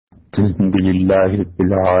الحمد للہ رب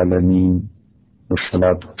العالمین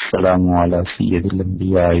والصلاة والسلام علی سید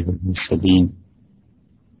الانبیاء والمرسلین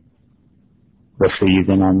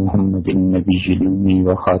وسیدنا محمد النبی الأمی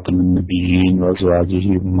وخاتم النبیین وازواجہ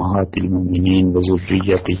امہات المؤمنین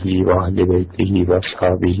وذریتہ واہل بیتہ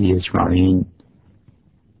واصحابہ اجمعین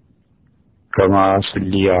کما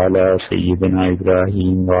صلی علی سیدنا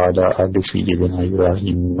ابراہیم وعلی آل سیدنا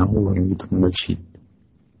ابراہیم انہ حمید مجید۔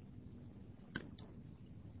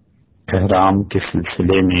 احرام کے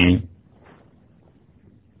سلسلے میں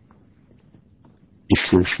اس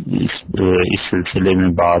سلسلے میں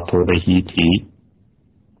بات ہو رہی تھی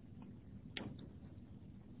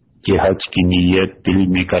کہ حج کی نیت دل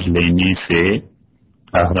میں کر لینے سے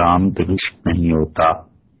احرام درست نہیں ہوتا،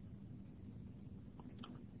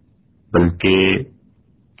 بلکہ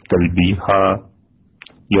تلبیہ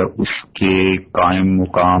یا اس کے قائم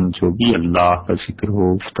مقام جو بھی اللہ کا ذکر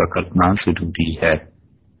ہو اس کا کرنا ضروری ہے۔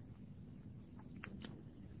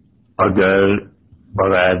 اگر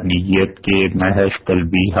بغیر نیت کے محض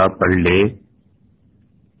تلبیہ پڑھ لے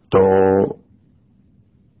تو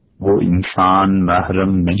وہ انسان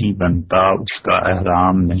محرم نہیں بنتا، اس کا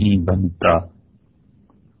احرام نہیں بنتا۔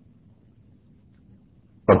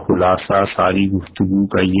 اور خلاصہ ساری گفتگو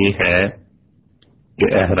کا یہ ہے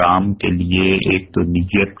کہ احرام کے لیے ایک تو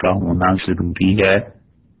نیت کا ہونا ضروری ہے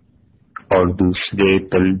اور دوسرے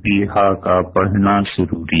تلبیہ کا پڑھنا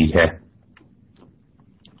ضروری ہے،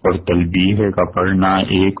 اور تلبیہ کا پڑھنا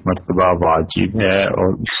ایک مرتبہ واجب ہے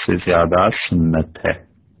اور اس سے زیادہ سنت ہے۔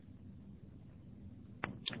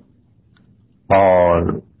 اور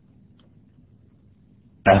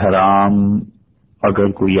احرام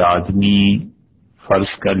اگر کوئی آدمی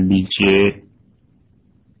فرض کر لیجئے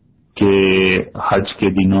کہ حج کے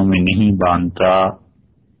دنوں میں نہیں باندھتا،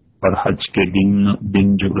 اور حج کے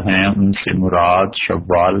دن جو ہیں ان سے مراد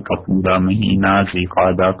شوال کا پورا مہینہ، ذی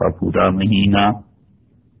القعدہ کا پورا مہینہ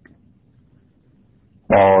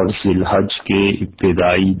اور ذی الحج کے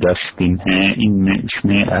ابتدائی 10 دن ہیں، اس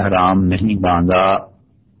میں احرام نہیں باندھا،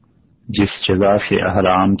 جس جگہ سے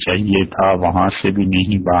احرام چاہیے تھا وہاں سے بھی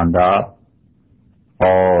نہیں باندھا،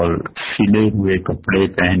 اور سلے ہوئے کپڑے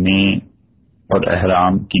پہنے اور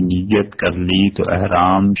احرام کی نیت کر لی تو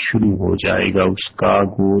احرام شروع ہو جائے گا اس کا،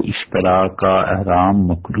 وہ اس طرح کا احرام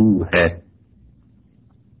مکروہ ہے۔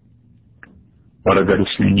 اور اگر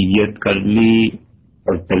اس نے نیت کر لی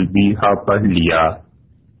اور تلبیہ پڑھ لیا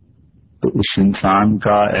تو اس انسان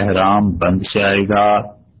کا احرام بند جائے گا،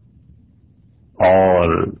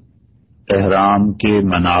 اور احرام کے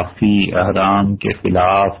منافی، احرام کے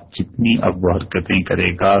خلاف جتنی اب وہ حرکتیں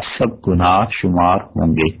کرے گا سب گناہ شمار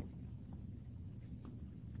ہوں گے،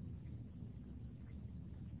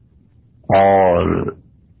 اور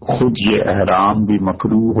خود یہ احرام بھی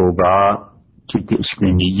مکروہ ہوگا کیونکہ اس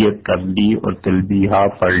نے نیت کر لی اور تلبیہ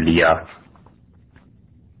پڑھ لیا۔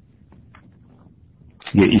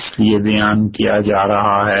 یہ اس لیے بیان کیا جا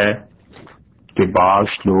رہا ہے کہ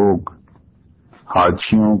بعض لوگ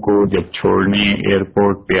حاجیوں کو جب چھوڑنے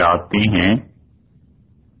ایئرپورٹ پہ آتے ہیں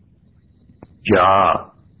یا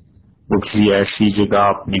وہ کسی ایسی جگہ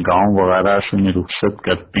اپنے گاؤں وغیرہ سے رخصت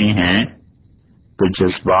کرتے ہیں تو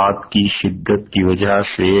جذبات کی شدت کی وجہ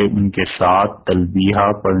سے ان کے ساتھ تلبیہ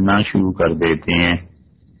پڑھنا شروع کر دیتے ہیں،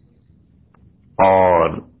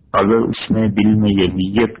 اور اگر اس نے دل میں یہ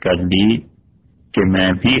نیت کر لی کہ میں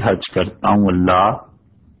بھی حج کرتا ہوں اللہ،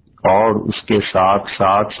 اور اس کے ساتھ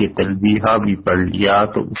ساتھ یہ تلبیہ بھی پڑھ لیا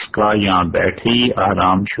تو اس کا یہاں بیٹھے ہی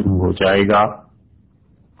احرام شروع ہو جائے گا۔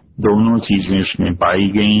 دونوں چیزیں اس میں پائی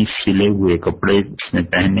گئیں، سلے ہوئے کپڑے اس نے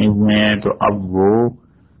پہنے ہوئے ہیں تو اب وہ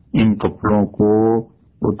ان کپڑوں کو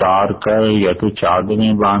اتار کر یا تو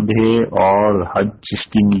چادریں باندھے اور حج جس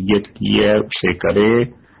کی نیت کی ہے اسے کرے،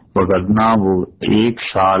 وگرنہ وہ 1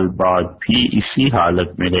 سال بعد بھی اسی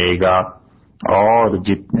حالت میں رہے گا، اور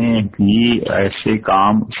جتنے بھی ایسے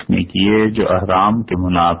کام اس نے کیے جو احرام کے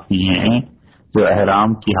منافی ہیں، جو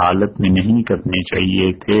احرام کی حالت میں نہیں کرنے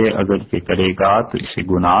چاہیے تھے، اگر یہ کرے گا تو اسے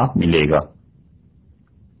گناہ ملے گا۔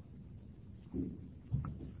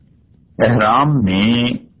 احرام میں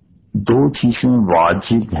 2 چیزیں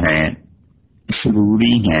واجب ہیں،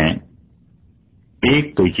 ضروری ہیں۔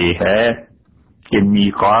 ایک تو یہ ہے کہ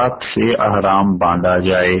میقات سے احرام باندھا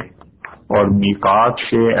جائے، اور میقات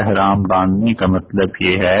سے احرام باندھنے کا مطلب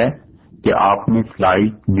یہ ہے کہ آپ نے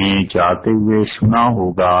فلائٹ میں جاتے ہوئے سنا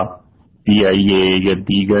ہوگا پی آئی اے یا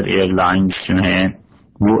دیگر ایئر لائنز جو ہیں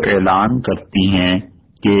وہ اعلان کرتی ہیں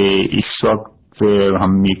کہ اس وقت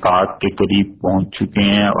ہم میقات کے قریب پہنچ چکے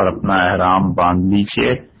ہیں اور اپنا احرام باندھ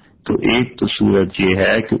لیجیے۔ تو ایک تو صورت یہ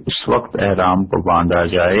ہے کہ اس وقت احرام کو باندھا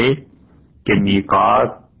جائے کہ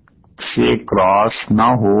میقات سے کراس نہ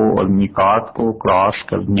ہو اور میقات کو کراس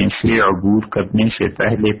کرنے سے عبور کرنے سے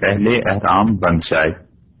پہلے پہلے احرام بن جائے۔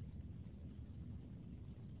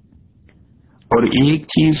 اور ایک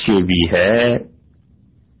چیز یہ بھی ہے،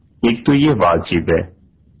 ایک تو یہ واجب ہے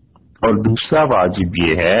اور دوسرا واجب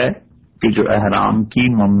یہ ہے کہ جو احرام کی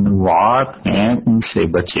ممنوعات ہیں ان سے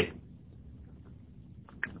بچے۔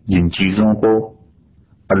 جن چیزوں کو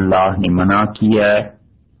اللہ نے منع کیا ہے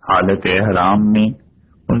حالت احرام میں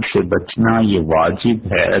ان سے بچنا یہ واجب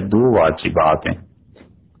ہے، دو واجبات ہیں۔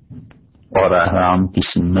 اور احرام کی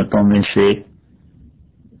سنتوں میں سے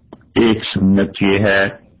ایک سنت یہ ہے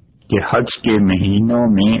کہ حج کے مہینوں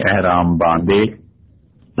میں احرام باندھے،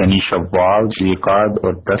 یعنی شوال، ذوالقعدہ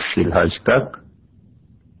اور 10 ذی الحج تک۔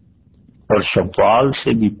 اور شوال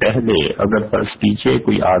سے بھی پہلے اگر فرض کیجئے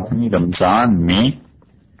کوئی آدمی رمضان میں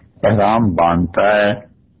احرام باندھتا ہے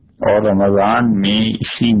اور رمضان میں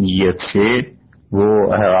اسی نیت سے وہ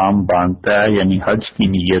احرام باندھتا ہے، یعنی حج کی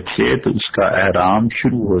نیت سے، تو اس کا احرام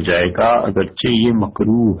شروع ہو جائے گا اگرچہ یہ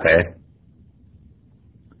مکروہ ہے۔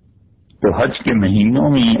 تو حج کے مہینوں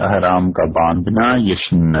میں احرام کا باندھنا یہ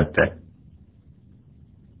سنت ہے۔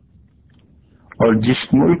 اور جس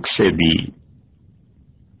ملک سے بھی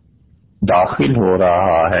داخل ہو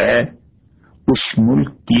رہا ہے اس ملک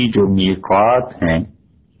کی جو میقات ہیں،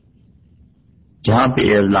 جہاں پہ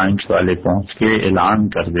ایئر لائنس والے پہنچ کے اعلان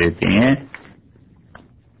کر دیتے ہیں،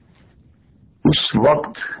 اس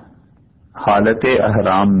وقت حالت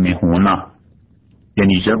احرام میں ہونا،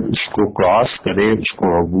 یعنی جب اس کو کراس کرے، اس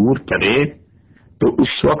کو عبور کرے تو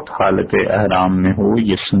اس وقت حالت احرام میں ہو،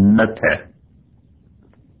 یہ سنت ہے۔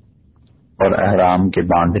 اور احرام کے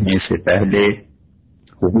باندھنے سے پہلے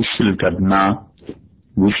غسل کرنا،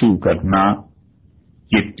 وضو کرنا،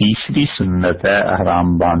 یہ تیسری سنت ہے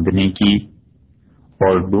احرام باندھنے کی۔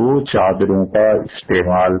 اور 2 چادروں کا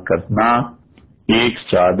استعمال کرنا، ایک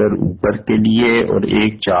چادر اوپر کے لیے اور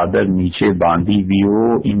ایک چادر نیچے باندھی ہوئی ہو،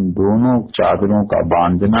 ان دونوں چادروں کا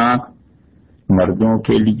باندھنا مردوں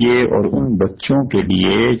کے لیے اور ان بچوں کے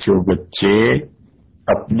لیے جو بچے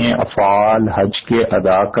اپنے افعال حج کے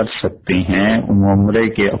ادا کر سکتے ہیں، عمرے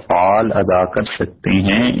کے افعال ادا کر سکتے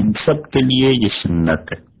ہیں، ان سب کے لیے یہ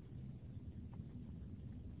سنت ہے۔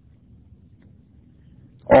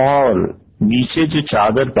 اور نیچے جو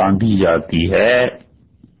چادر باندھی جاتی ہے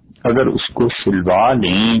اگر اس کو سلوا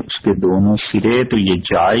لیں اس کے دونوں سرے تو یہ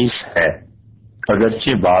جائز ہے،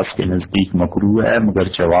 اگرچہ بعض کے نزدیک مکروہ ہے مگر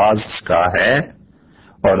جواز اس کا ہے۔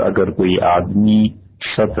 اور اگر کوئی آدمی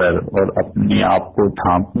سطر اور اپنے آپ کو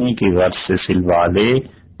ڈھانپنے کی غرض سے سلوا لے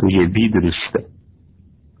تو یہ بھی درست ہے۔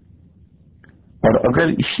 اور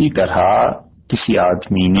اگر اسی طرح کسی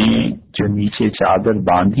آدمی نے جو نیچے چادر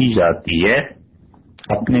باندھی جاتی ہے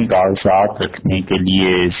اپنے کاغذات رکھنے کے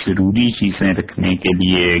لیے، ضروری چیزیں رکھنے کے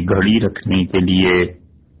لیے، گھڑی رکھنے کے لیے،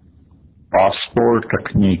 پاسپورٹ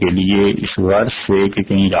رکھنے کے لیے، اس غرض سے کہ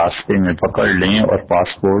کہیں راستے میں پکڑ لیں اور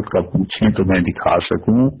پاسپورٹ کا پوچھیں تو میں دکھا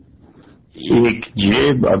سکوں، ایک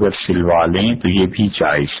جیب اگر سلوا لیں تو یہ بھی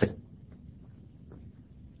جائز ہے۔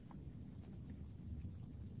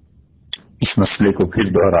 اس مسئلے کو پھر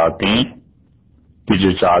دہراتے ہیں کہ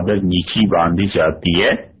جو چادر نیچی باندھی جاتی ہے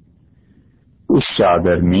اس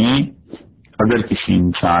چادر میں اگر کسی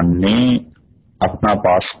انسان نے اپنا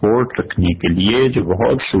پاسپورٹ رکھنے کے لیے جو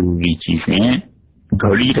بہت ضروری چیزیں ہیں،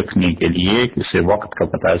 گھڑی رکھنے کے لیے کہ اسے وقت کا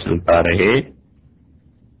پتہ چلتا رہے،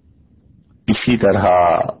 اسی طرح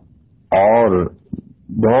اور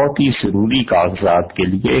بہت ہی ضروری کاغذات کے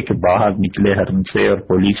لیے کہ باہر نکلے حرم سے اور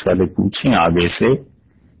پولیس والے پوچھیں آگے سے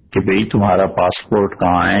کہ بھئی تمہارا پاسپورٹ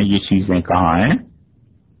کہاں ہے، یہ چیزیں کہاں ہیں،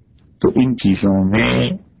 تو ان چیزوں میں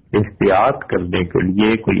احتیاط کرنے کے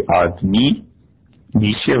لیے کوئی آدمی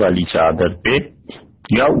نیچے والی چادر پہ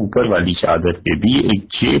یا اوپر والی چادر پہ بھی ایک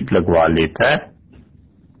جیب لگوا لیتا ہے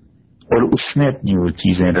اور اس میں اپنی وہ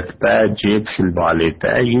چیزیں رکھتا ہے، جیب سلوا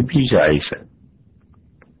لیتا ہے، یہ بھی جائز ہے۔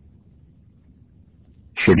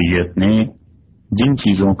 شریعت نے جن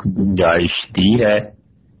چیزوں کی گنجائش دی ہے،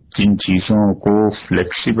 جن چیزوں کو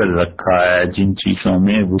فلیکسیبل رکھا ہے، جن چیزوں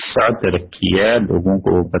میں وسعت رکھی ہے، لوگوں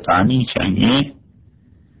کو بتانی چاہیے،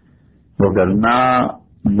 وگرنہ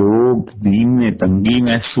لوگ دین میں تنگی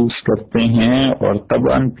محسوس کرتے ہیں اور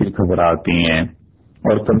طبعاً پھر گھبراتے ہیں۔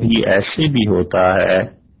 اور کبھی ایسے بھی ہوتا ہے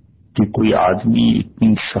کہ کوئی آدمی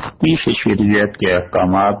اتنی سختی سے شریعت کے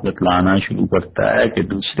احکامات بتلانا شروع کرتا ہے کہ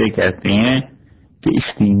دوسرے کہتے ہیں کہ اس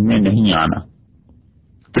دین میں نہیں آنا۔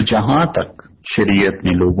 تو جہاں تک شریعت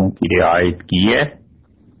نے لوگوں کی رعایت کی ہے،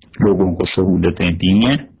 لوگوں کو سہولتیں دی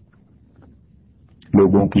ہیں،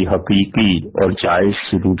 لوگوں کی حقیقی اور جائز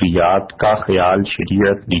ضروریات کا خیال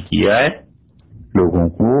شریعت نے کیا ہے، لوگوں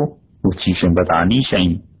کو وہ چیزیں بتانی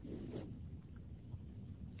چاہیے۔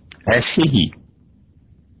 ایسے ہی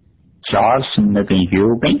 4 سنتیں یہ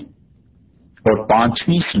ہو گئیں، اور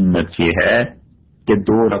 5ویں سنت یہ ہے کہ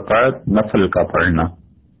 2 رکعت نفل کا پڑھنا،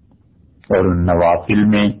 اور نوافل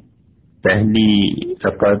میں پہلی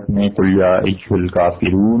رکعت میں قل یا ایھا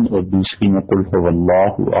الکافرون اور دوسری میں قل ھو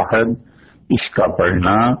اللہ احد، اس کا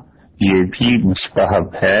پڑھنا یہ بھی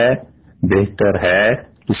مستحب ہے، بہتر ہے۔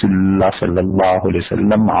 رسول اللہ صلی اللہ علیہ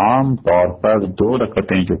وسلم عام طور پر 2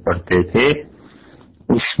 رکعتیں جو پڑھتے تھے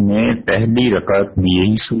اس میں پہلی رکعت میں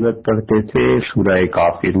یہی سورت پڑھتے تھے، سورہ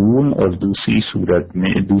کافرون، اور دوسری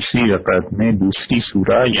رکعت میں دوسری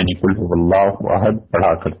سورہ یعنی قل ھو اللہ احد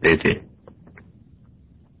پڑھا کرتے تھے۔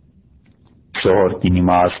 ظہر کی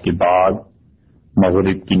نماز کے بعد،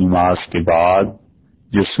 مغرب کی نماز کے بعد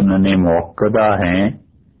جو سنن موقدہ ہیں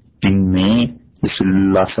ان میں رسول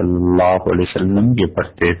اللہ صلی اللہ علیہ وسلم یہ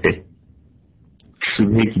پڑھتے تھے۔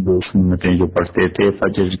 صبح کی 2 سنتیں جو پڑھتے تھے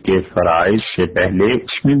فجر کے فرائض سے پہلے،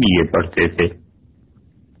 اس میں بھی یہ پڑھتے تھے۔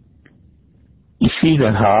 اسی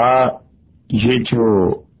طرح یہ جو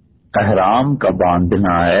احرام کا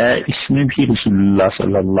باندھنا ہے اس میں بھی رسول اللہ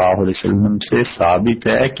صلی اللہ علیہ وسلم سے ثابت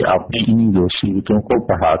ہے کہ آپ نے ان 2 صورتوں کو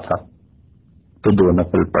پڑھا تھا، تو 2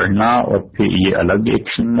 نفل پڑھنا اور پھر یہ الگ ایک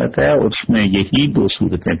سنت ہے، اور اس میں یہی 2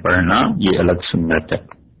 صورتیں پڑھنا یہ الگ سنت ہے۔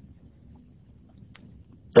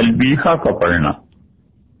 تلبیہ کا پڑھنا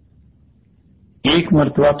 1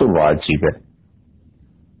 مرتبہ تو واجب ہے،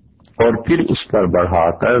 اور پھر اس پر بڑھا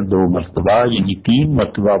کر 2 مرتبہ یعنی 3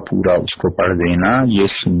 مرتبہ پورا اس کو پڑھ دینا یہ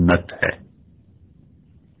سنت ہے۔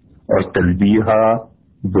 اور تلبیہ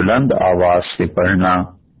بلند آواز سے پڑھنا،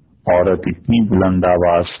 عورت اتنی بلند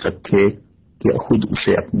آواز رکھے کہ خود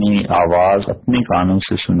اسے اپنی آواز اپنے کانوں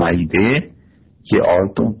سے سنائی دے، یہ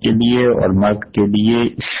عورتوں کے لیے اور مرد کے لیے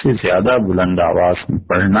اس سے زیادہ بلند آواز میں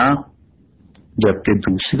پڑھنا، جبکہ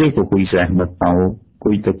دوسرے کو کوئی زحمت نہ ہو،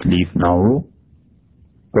 کوئی تکلیف نہ ہو،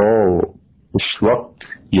 تو اس وقت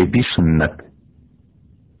یہ بھی سنت ہے۔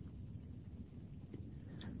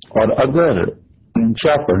 اور اگر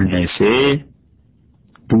اونچا پڑھنے سے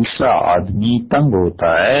دوسرا آدمی تنگ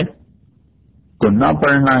ہوتا ہے تو نہ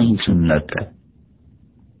پڑھنا ہی سنت ہے،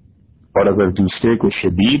 اور اگر دوسرے کو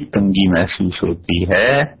شدید تنگی محسوس ہوتی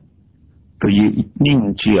ہے تو یہ اتنی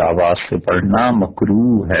اونچی آواز سے پڑھنا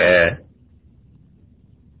مکروہ ہے۔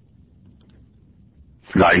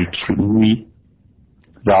 فلائٹ شروع ہوئی،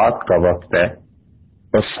 رات کا وقت ہے،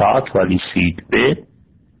 اور ساتھ والی سیٹ پہ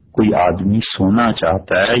کوئی آدمی سونا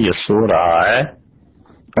چاہتا ہے یا سو رہا ہے،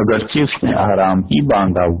 اگرچہ اس نے احرام ہی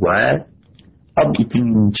باندھا ہوا ہے، اب اتنی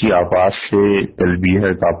اونچی آواز سے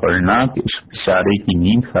تلبیہ کا پڑھنا کہ اس بیچارے کی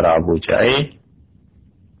نیند خراب ہو جائے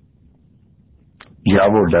یا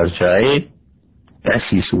وہ ڈر جائے،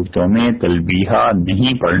 ایسی صورتوں میں تلبیہ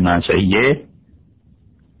نہیں پڑھنا چاہیے۔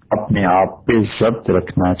 اپنے آپ پہ ضبط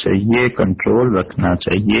رکھنا چاہیے، کنٹرول رکھنا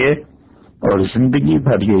چاہیے، اور زندگی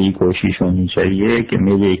بھر یہی کوشش ہونی چاہیے کہ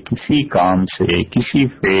میرے کسی کام سے، کسی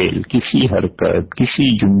فعل، کسی حرکت، کسی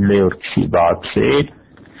جملے اور کسی بات سے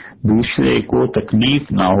دوسرے کو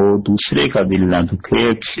تکلیف نہ ہو، دوسرے کا دل نہ دکھے،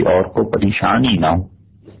 کسی اور کو پریشانی نہ ہو۔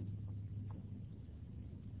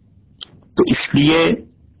 تو اس لیے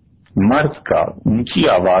مرد کا اونچی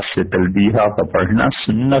آواز سے تلبیہ کا پڑھنا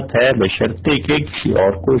سنت ہے، بشرطے کہ کسی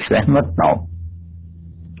اور کو زحمت نہ ہو۔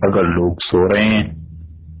 اگر لوگ سو رہے ہیں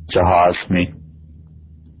جہاز میں،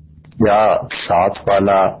 یا ساتھ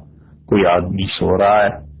والا کوئی آدمی سو رہا ہے،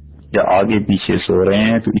 یا آگے پیچھے سو رہے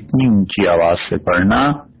ہیں، تو اتنی اونچی آواز سے پڑھنا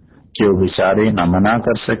کہ وہ بیچارے نہ منع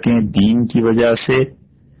کر سکیں دین کی وجہ سے،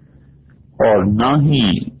 اور نہ ہی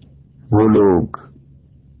وہ لوگ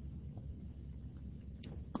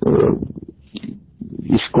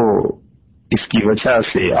اس کی وجہ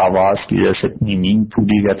سے، آواز کی وجہ سے اپنی نیند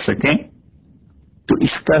پوری کر سکیں۔ تو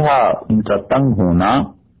اس طرح ان کا تنگ ہونا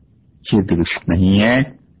یہ درست نہیں ہے۔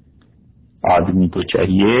 آدمی کو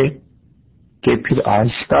چاہیے کہ پھر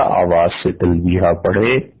آہستہ آواز سے تلبیہ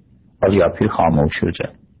پڑھے اور یا پھر خاموش ہو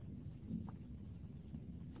جائے۔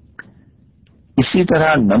 اسی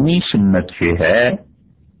طرح نویں سنت یہ ہے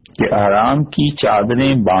کہ احرام کی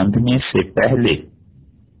چادریں باندھنے سے پہلے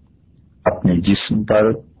اپنے جسم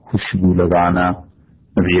پر خوشبو لگانا۔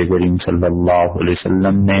 نبی کریم صلی اللہ علیہ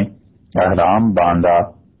وسلم نے احرام باندھا،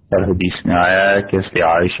 اور حدیث میں آیا ہے کہ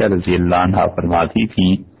عائشہ رضی اللہ عنہا فرماتی تھی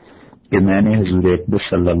کہ میں نے حضور اقدس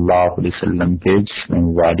صلی اللہ علیہ وسلم کے جسم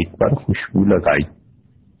مبارک پر خوشبو لگائی۔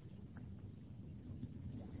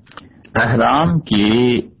 احرام کے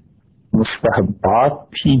مستحبات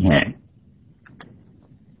بھی ہیں،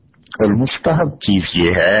 اور مستحب چیز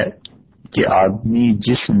یہ ہے کہ آدمی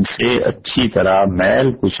جسم سے اچھی طرح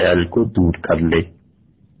میل کچیل کو دور کر لے،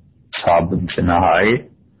 صابن سے نہائے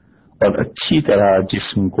اور اچھی طرح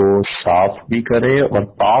جسم کو صاف بھی کرے اور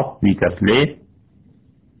پاک بھی کر لے،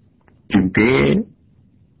 کیونکہ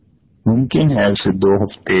ممکن ہے اسے 2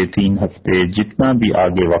 ہفتے 3 ہفتے جتنا بھی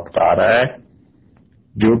آگے وقت آ رہا ہے،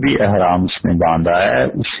 جو بھی احرام اس نے باندھا ہے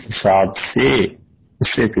اس حساب سے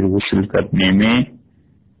اسے پھر غسل کرنے میں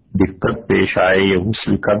دقت پیش آئے، یا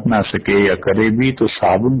غسل کر نہ سکے، یا کرے بھی تو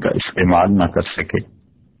صابن کا استعمال نہ کر سکے۔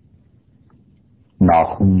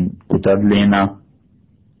 ناخن اتر لینا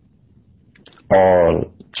اور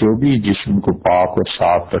جو بھی جسم کو پاک اور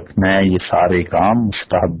صاف رکھنا ہے، یہ سارے کام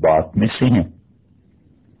مستحبات میں سے ہیں۔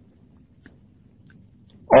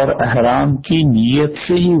 اور احرام کی نیت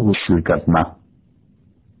سے ہی غسل کرنا،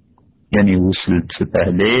 یعنی غسل سے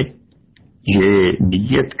پہلے یہ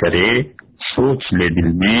نیت کرے، سوچ لے دل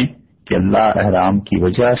میں کہ اللہ احرام کی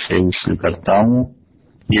وجہ سے غسل کرتا ہوں،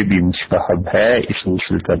 یہ بھی مستحب ہے، اس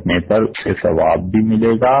غسل کرنے پر اسے ثواب بھی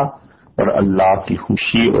ملے گا اور اللہ کی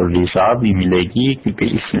خوشی اور رضا بھی ملے گی، کیونکہ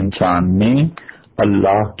اس انسان نے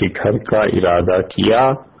اللہ کے گھر کا ارادہ کیا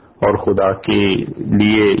اور خدا کے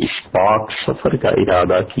لیے اس پاک سفر کا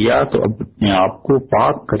ارادہ کیا، تو اب اپنے آپ کو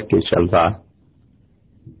پاک کر کے چل رہا ہے۔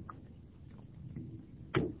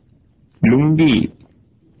 لنگی،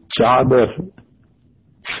 چادر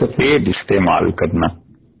سفید استعمال کرنا،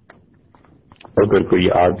 اگر کوئی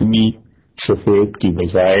آدمی سفید کی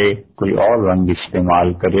بجائے کوئی اور رنگ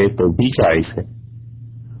استعمال کرے تو بھی جائز ہے،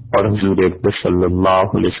 اور حضور اکبر صلی اللہ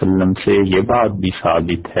علیہ وسلم سے یہ بات بھی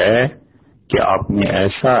ثابت ہے کہ آپ نے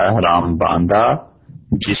ایسا احرام باندھا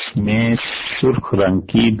جس میں سرخ رنگ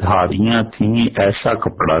کی دھاریاں تھیں، ایسا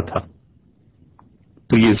کپڑا تھا۔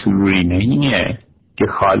 تو یہ ضروری نہیں ہے کہ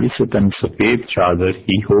خالصتاً سفید چادر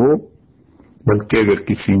ہی ہو، بلکہ اگر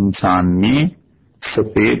کسی انسان نے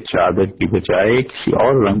سفید چادر کی بجائے کسی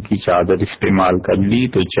اور رنگ کی چادر استعمال کر لی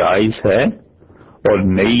تو جائز ہے، اور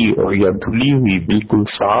نئی اور یا دھلی ہوئی بالکل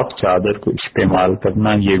صاف چادر کو استعمال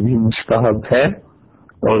کرنا یہ بھی مستحب ہے۔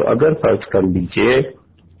 اور اگر فرض کر لیجئے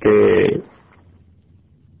کہ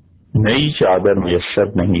نئی چادر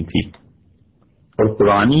میسر نہیں تھی اور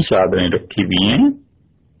پرانی چادریں رکھی ہوئی ہیں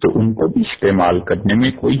تو ان کو بھی استعمال کرنے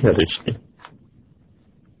میں کوئی حرج نہیں۔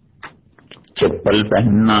 چپل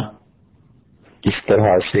پہننا اس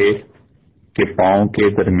طرح سے کہ پاؤں کے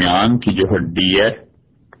درمیان کی جو ہڈی ہے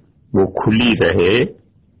وہ کھلی رہے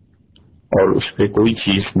اور اس پہ کوئی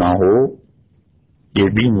چیز نہ ہو، یہ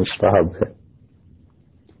بھی مستحب ہے۔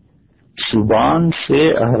 زبان سے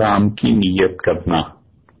احرام کی نیت کرنا،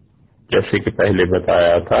 جیسے کہ پہلے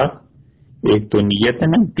بتایا تھا، ایک تو نیت ہے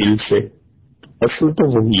نا دل سے، اصل تو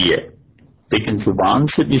وہی ہے، لیکن زبان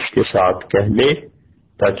سے بھی اس کے ساتھ کہہ لے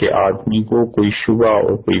تاکہ آدمی کو کوئی شبہ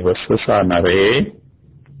اور کوئی وسوسہ نہ رہے،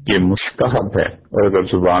 یہ مستحب ہے۔ اور اگر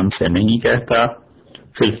زبان سے نہیں کہتا،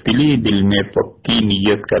 صرف دل میں پکی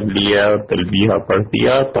نیت کر لیا اور تلبیہ پڑھ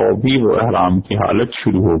دیا تو بھی وہ احرام کی حالت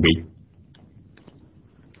شروع ہو گئی۔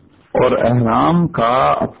 اور احرام کا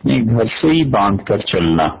اپنے گھر سے ہی باندھ کر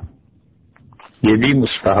چلنا، یہ بھی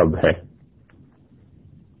مستحب ہے۔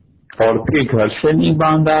 اور پھر گھر سے نہیں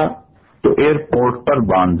باندھا تو ایئرپورٹ پر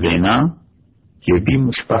باندھ لینا، یہ بھی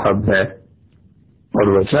مستحب ہے۔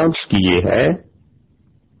 اور وجہ اس کی یہ ہے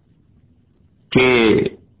کہ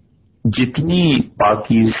جتنی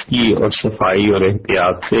پاکیزگی اور صفائی اور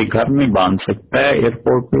احتیاط سے گھر میں باندھ سکتا ہے،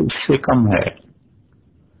 ایئرپورٹ پہ اس سے کم ہے،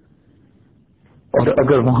 اور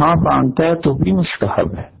اگر وہاں باندھتا ہے تو بھی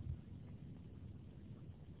مستحب ہے۔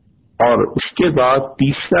 اور اس کے بعد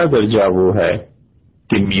تیسرا درجہ وہ ہے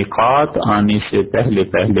کہ میقات آنے سے پہلے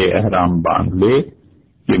پہلے احرام باندھ لے،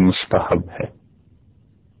 یہ مستحب ہے۔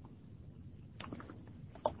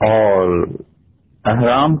 اور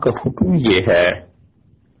احرام کا حکم یہ ہے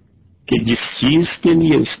کہ جس چیز کے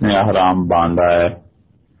لیے اس نے احرام باندھا ہے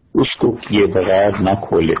اس کو کیے بغیر نہ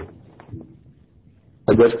کھولے۔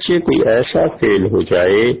 اگرچہ کوئی ایسا فعل ہو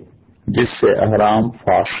جائے جس سے احرام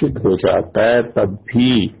فاسد ہو جاتا ہے، تب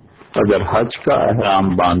بھی اگر حج کا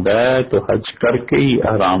احرام باندھا ہے تو حج کر کے ہی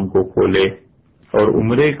احرام کو کھولے، اور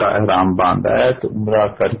عمرے کا احرام باندھا ہے تو عمرہ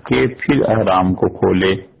کر کے پھر احرام کو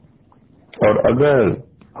کھولے۔ اور اگر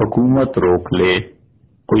حکومت روک لے،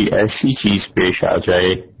 کوئی ایسی چیز پیش آ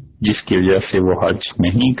جائے جس کی وجہ سے وہ حج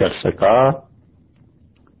نہیں کر سکا،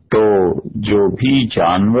 تو جو بھی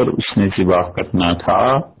جانور اس نے ذبح کرنا تھا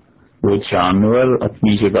وہ جانور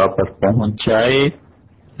اپنی جگہ پر پہنچ جائے،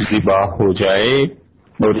 ذبح ہو جائے،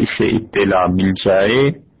 اور اسے اطلاع مل جائے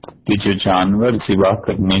کہ جو جانور ذبح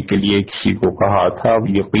کرنے کے لیے کسی کو کہا تھا وہ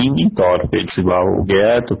یقینی طور پہ ذبح ہو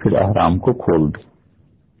گیا ہے، تو پھر احرام کو کھول دے۔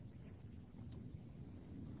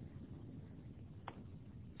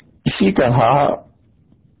 اسی طرح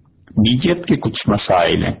نیت کے کچھ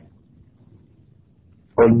مسائل ہیں،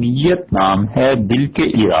 اور نیت نام ہے دل کے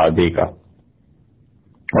ارادے کا،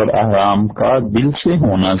 اور احرام کا دل سے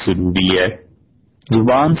ہونا ضروری ہے،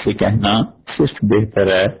 زبان سے کہنا صرف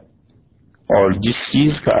بہتر ہے، اور جس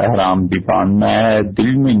چیز کا احرام بھی باندھنا ہے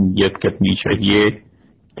دل میں نیت کرنی چاہیے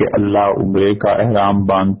کہ اللہ عمرے کا احرام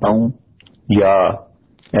باندھتا ہوں، یا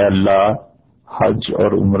اے اللہ حج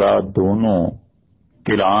اور عمرہ دونوں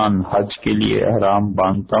قران حج کے لیے احرام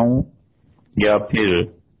باندھتا ہوں، یا پھر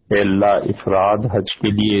اے اللہ افراد حج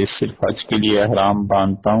کے لیے صرف حج کے لیے احرام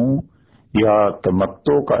باندھتا ہوں، یا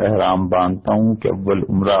تمتع کا احرام باندھتا ہوں کہ اول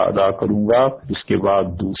عمرہ ادا کروں گا پھر اس کے بعد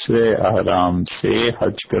دوسرے احرام سے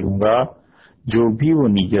حج کروں گا۔ جو بھی وہ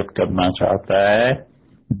نیت کرنا چاہتا ہے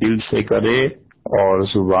دل سے کرے، اور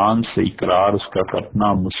زبان سے اقرار اس کا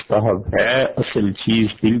کرنا مستحب ہے، اصل چیز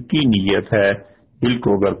دل کی نیت ہے۔ دل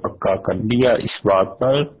کو اگر پکا کر لیا اس بات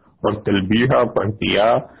پر اور تلبیہ پڑھ دیا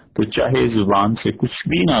تو چاہے زبان سے کچھ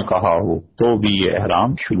بھی نہ کہا ہو تو بھی یہ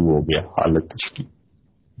احرام شروع ہو گیا حالت اس کی۔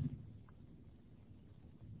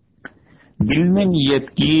 دل میں نیت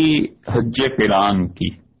کی حج قران کی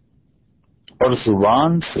اور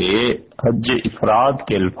زبان سے حج افراد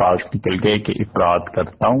کے الفاظ نکل گئے کہ افراد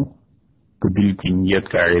کرتا ہوں، تو دل کی نیت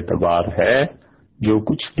کا اعتبار ہے، جو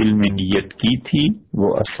کچھ دل میں نیت کی تھی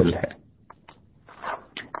وہ اصل ہے۔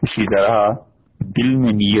 اسی طرح دل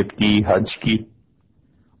میں نیت کی حج کی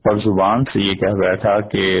اور زبان سے یہ کہہ بیٹھا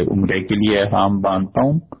کہ عمرے کے لیے احرام باندھتا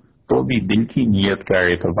ہوں، تو بھی دل کی نیت کا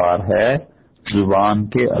اعتبار ہے، زبان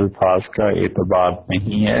کے الفاظ کا اعتبار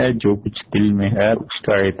نہیں ہے، جو کچھ دل میں ہے اس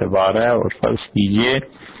کا اعتبار ہے۔ اور فرض کیجئے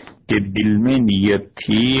کہ دل میں نیت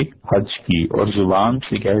تھی حج کی اور زبان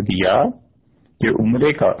سے کہہ دیا کہ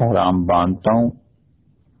عمرے کا احرام باندھتا ہوں،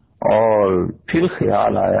 اور پھر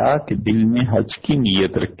خیال آیا کہ دل میں حج کی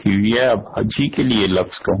نیت رکھی ہوئی ہے، اب حجی کے لیے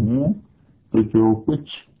لفظ کہوں تو جو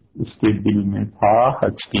کچھ اس کے دل میں تھا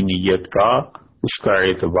حج کی نیت کا اس کا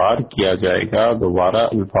اعتبار کیا جائے گا، دوبارہ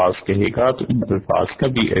الفاظ کہے گا تو ان الفاظ کا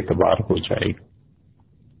بھی اعتبار ہو جائے گا۔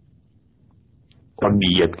 اور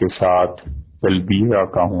نیت کے ساتھ تلبیہ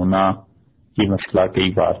کا ہونا یہ مسئلہ کئی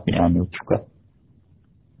بار بیان ہو چکا۔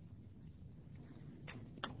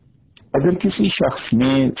 اگر کسی شخص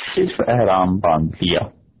نے صرف احرام باندھ لیا،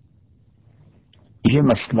 یہ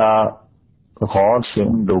مسئلہ غور سے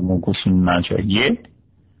ان لوگوں کو سننا چاہیے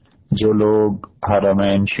جو لوگ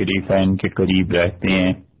حرمین شریفین کے قریب رہتے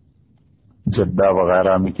ہیں، جدہ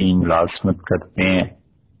وغیرہ میں کہیں ملازمت کرتے ہیں،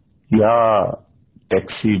 یا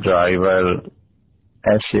ٹیکسی ڈرائیور،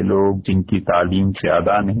 ایسے لوگ جن کی تعلیم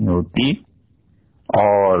زیادہ نہیں ہوتی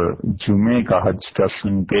اور جمعے کا حج کا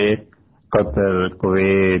سن کے قطر،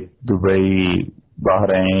 کویت، دبئی،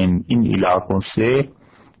 بحرین ان علاقوں سے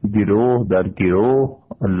گروہ در گروہ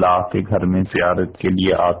اللہ کے گھر میں زیارت کے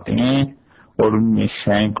لیے آتے ہیں، اور ان میں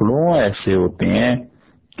سینکڑوں ایسے ہوتے ہیں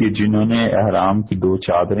کہ جنہوں نے احرام کی 2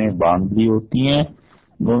 چادریں باندھ لی ہوتی ہیں،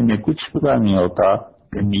 انہیں کچھ پتہ نہیں ہوتا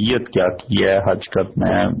کہ نیت کیا کی ہے، حج کرنا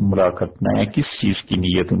ہے، عمرہ کرنا ہے، کس چیز کی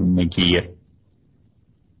نیت انہوں نے کی ہے۔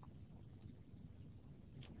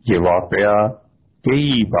 یہ واقعہ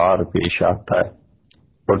کئی بار پیش آتا ہے،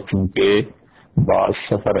 اور چونکہ بعض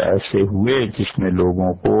سفر ایسے ہوئے جس میں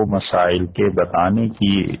لوگوں کو مسائل کے بتانے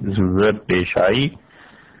کی ضرورت پیش آئی،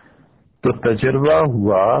 تو تجربہ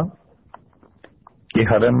ہوا کہ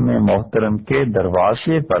حرم میں محترم کے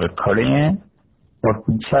دروازے پر کھڑے ہیں اور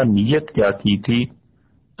پوچھا نیت کیا کی تھی،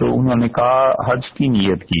 تو انہوں نے کہا حج کی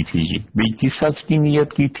نیت کی تھی جی۔ بھئی کس حج کی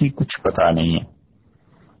نیت کی تھی کچھ پتہ نہیں ہے۔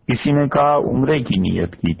 کسی نے کہا عمرے کی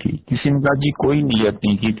نیت کی تھی، کسی نے کہا جی کوئی نیت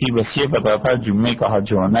نہیں کی تھی، بس یہ پتا تھا جمعے کا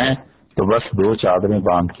حج ہونا ہے تو بس 2 چادریں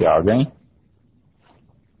باندھ کے آ گئیں۔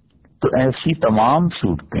 تو ایسی تمام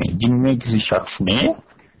صورتیں جن میں کسی شخص نے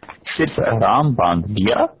صرف احرام باندھ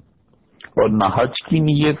لیا اور نہ حج کی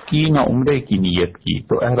نیت کی نہ عمرے کی نیت کی،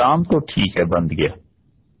 تو احرام تو ٹھیک ہے بند گیا،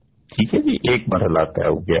 ٹھیک ہے جی، ایک مرحلہ طے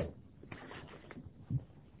ہو گیا۔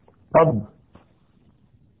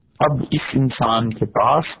 اب اس انسان کے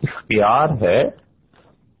پاس اختیار ہے،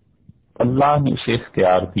 اللہ نے اسے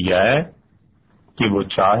اختیار دیا ہے کہ وہ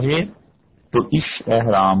چاہے تو اس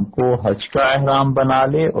احرام کو حج کا احرام بنا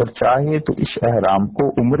لے اور چاہے تو اس احرام کو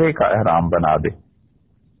عمرے کا احرام بنا دے،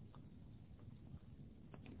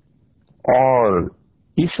 اور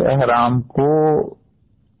اس احرام کو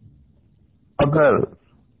اگر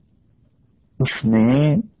اس نے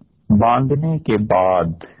باندھنے کے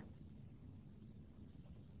بعد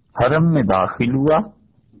حرم میں داخل ہوا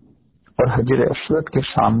اور حجر اسود کے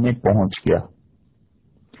سامنے پہنچ گیا،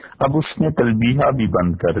 اب اس نے تلبیہ بھی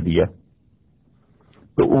بند کر دیا،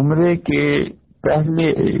 تو عمرے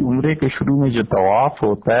کے شروع میں جو طواف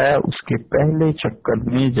ہوتا ہے اس کے پہلے چکر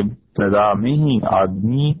میں جب ابتدا میں ہی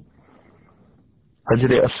آدمی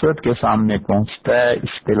حجر اسود کے سامنے پہنچتا ہے،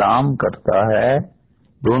 استلام کرتا ہے،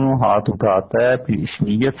 دونوں ہاتھ اٹھاتا ہے، پھر اس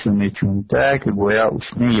نیت سے انہیں چومتا ہے کہ گویا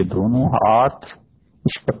اس نے یہ دونوں ہاتھ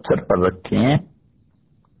اس پتھر پر رکھے ہیں.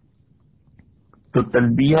 تو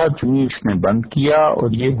تلبیہ جو اس نے بند کیا اور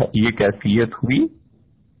یہ کیفیت ہوئی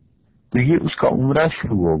تو یہ اس کا عمرہ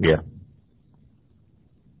شروع ہو گیا.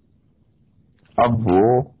 اب وہ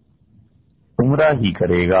عمرہ ہی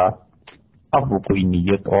کرے گا، اب وہ کوئی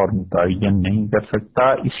نیت اور متعین نہیں کر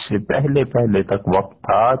سکتا. اس سے پہلے تک وقت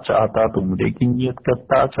تھا، چاہتا تو عمرے کی نیت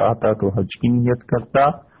کرتا، چاہتا تو حج کی نیت کرتا.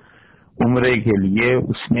 عمرے کے لیے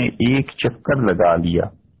اس نے ایک چکر لگا لیا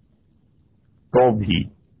تو بھی،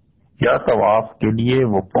 یا طواف کے لیے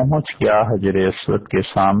وہ پہنچ گیا حجر اسود کے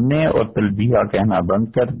سامنے اور تلبیہ کہنا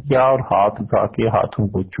بند کر دیا اور ہاتھ اٹھا کے ہاتھوں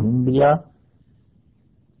کو چوم لیا،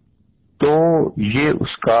 تو یہ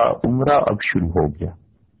اس کا عمرہ اب شروع ہو گیا.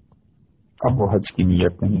 اب وہ حج کی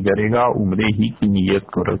نیت نہیں کرے گا، عمرے ہی کی نیت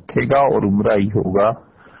کو رکھے گا اور عمرہ ہی ہوگا.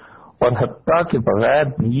 اور حتیٰ کہ بغیر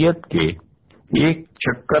نیت کے ایک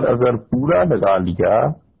چکر اگر پورا لگا لیا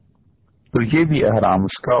تو یہ بھی احرام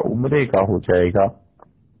اس کا عمرے کا ہو جائے گا.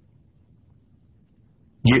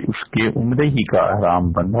 یہ اس کے عمرے ہی کا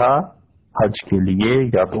احرام بندھا حج کے لیے.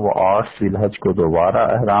 یا تو وہ 8 ذی الحج کو دوبارہ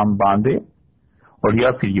احرام باندھے اور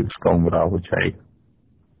یا پھر یہ اس کا عمرہ ہو جائے گا.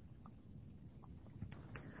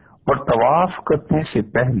 اور طواف کرنے سے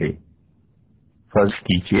پہلے فرض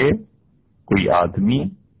کیجئے کوئی آدمی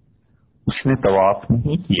اس نے طواف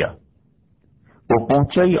نہیں کیا، وہ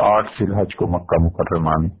پہنچا ہی 8 ذی الحج کو مکہ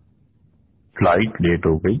مکرمہ میں، فلائٹ لیٹ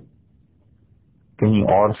ہو گئی، کہیں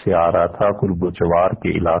اور سے آ رہا تھا قرب و جوار کے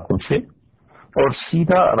علاقوں سے، اور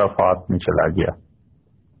سیدھا عرفات میں چلا گیا.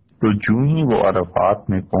 تو جو ہی وہ عرفات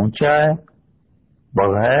میں پہنچا ہے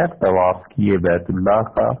بغیر طواف کیے بیت اللہ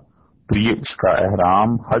کا، تو یہ اس کا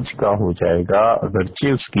احرام حج کا ہو جائے گا، اگرچہ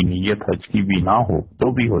اس کی نیت حج کی بھی نہ ہو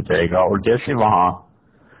تو بھی ہو جائے گا. اور جیسے وہاں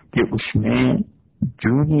کہ اس نے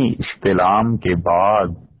جو ہی استلام کے بعد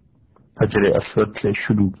حجر اسود سے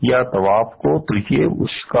شروع کیا طواف کو، تو یہ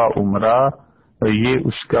اس کا عمرہ، یہ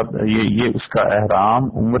اس کا احرام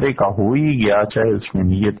عمرے کا ہو ہی گیا، چاہے اس نے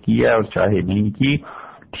نیت کی ہے اور چاہے نہیں کی.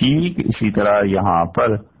 ٹھیک اسی طرح یہاں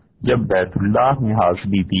پر جب بیت اللہ میں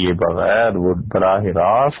حاضری دیے بغیر وہ براہ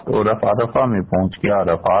راست اور عرفہ میں پہنچ گیا،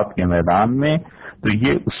 عرفات کے میدان میں، تو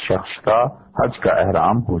یہ اس شخص کا حج کا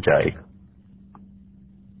احرام ہو جائے گا.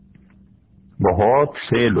 بہت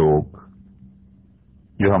سے لوگ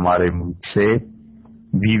جو ہمارے ملک سے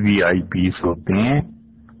VVIPs ہوتے ہیں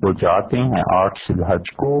وہ جاتے ہیں 8 ذی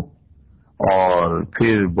الحج کو، اور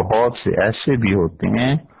پھر بہت سے ایسے بھی ہوتے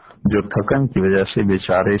ہیں جو تھکن کی وجہ سے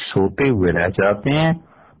بیچارے سوتے ہوئے رہ جاتے ہیں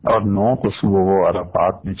اور 9 کو صبح وہ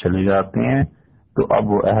عرفات میں چلے جاتے ہیں. تو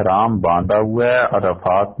اب وہ احرام باندھا ہوا ہے،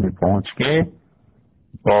 عرفات میں پہنچ کے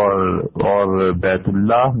اور بیت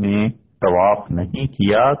اللہ میں طواف نہیں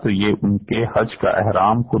کیا، تو یہ ان کے حج کا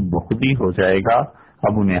احرام خود بخود ہی ہو جائے گا.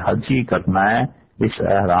 اب انہیں حج ہی کرنا ہے، اس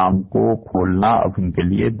احرام کو کھولنا اب ان کے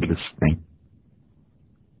لیے درست نہیں.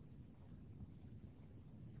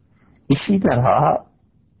 اسی طرح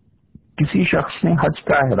کسی شخص نے حج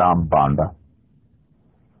کا احرام باندھا،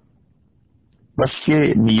 بس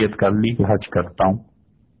یہ نیت کر لی کہ حج کرتا ہوں،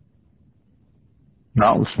 نہ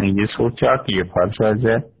اس نے یہ سوچا کہ یہ فرض حج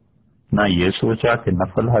ہے، نہ یہ سوچا کہ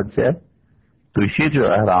نفل حج ہے. تو یہ جو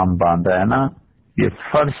احرام باندھا ہے نا، یہ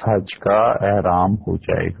فرض حج کا احرام ہو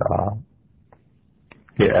جائے گا.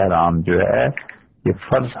 یہ احرام جو ہے یہ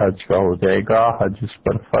فرض حج کا ہو جائے گا، حج اس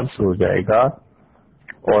پر فرض ہو جائے گا.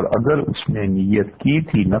 اور اگر اس نے نیت کی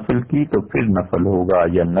تھی نفل کی تو پھر نفل ہوگا،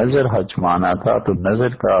 یا نظر حج مانا تھا تو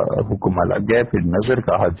نظر کا حکم الگ ہے، پھر نظر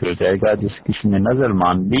کا حج ہو جائے گا. جس کسی نے نظر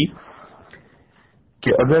مان لی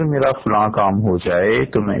کہ اگر میرا فلاں کام ہو جائے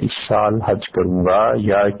تو میں اس سال حج کروں گا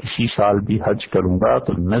یا کسی سال بھی حج کروں گا،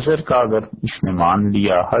 تو نظر کا اگر اس نے مان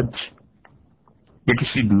لیا حج، یا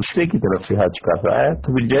کسی دوسرے کی طرف سے حج کر رہا ہے،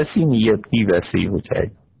 تو پھر جیسی نیت کی ویسے ہی ہو جائے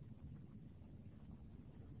گا.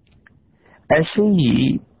 ایسے ہی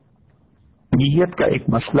نیت کا ایک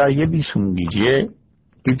مسئلہ یہ بھی سن لیجئے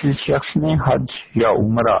کہ جس شخص نے حج یا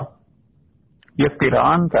عمرہ یا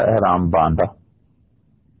قران کا احرام باندھا،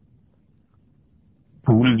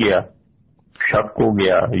 بھول گیا، شک ہو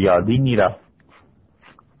گیا، یاد ہی نہیں رہا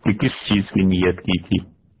کہ کس چیز کی نیت کی تھی،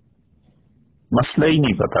 مسئلہ ہی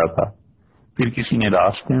نہیں پتا تھا. پھر کسی نے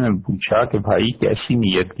راستے میں پوچھا کہ بھائی کیسی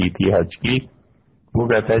نیت کی تھی حج کی؟ وہ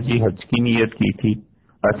کہتا ہے جی حج کی نیت کی تھی.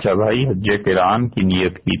 اچھا بھائی حج قران کی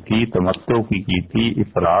نیت کی تھی، تمتع کی تھی،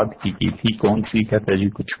 افراد کی تھی، کون سی؟ کہتا ہے جی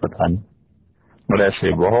کچھ پتہ نہیں. اور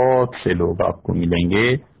ایسے بہت سے لوگ آپ کو ملیں گے.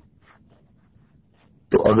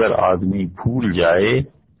 تو اگر آدمی بھول جائے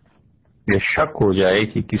یہ شک ہو جائے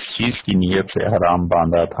کہ کس چیز کی نیت سے احرام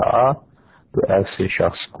باندھا تھا، تو ایسے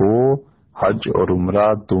شخص کو حج اور عمرہ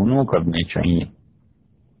دونوں کرنے چاہیے،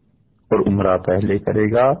 اور عمرہ پہلے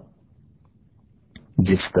کرے گا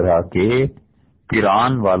جس طرح کے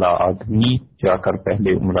قران والا آدمی جا کر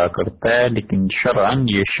پہلے عمرہ کرتا ہے، لیکن شرعاً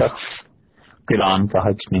یہ شخص قران کا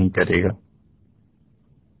حج نہیں کرے گا،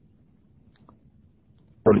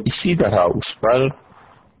 اور اسی طرح اس پر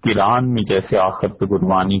قران میں جیسے آخر پہ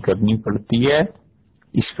قربانی کرنی پڑتی ہے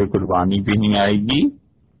اس پہ قربانی بھی نہیں آئے گی۔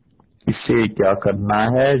 اس سے کیا کرنا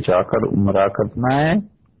ہے، جا کر عمرہ کرنا ہے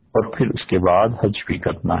اور پھر اس کے بعد حج بھی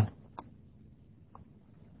کرنا ہے۔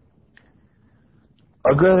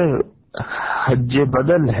 اگر حج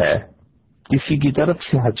بدل ہے، کسی کی طرف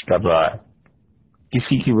سے حج کر رہا ہے،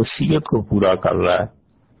 کسی کی وصیت کو پورا کر رہا ہے،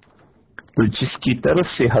 تو جس کی طرف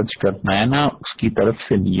سے حج کرنا ہے نا اس کی طرف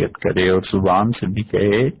سے نیت کرے اور زبان سے بھی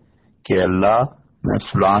کہے کہ اللہ میں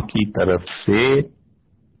فلاں کی طرف سے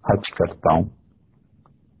حج کرتا ہوں،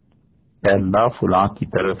 اے اللہ فلاں کی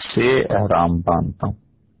طرف سے احرام باندھتا ہوں۔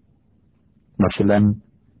 مثلا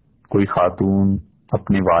کوئی خاتون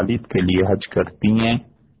اپنے والد کے لیے حج کرتی ہیں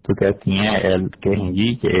تو کہتی ہیں کہیں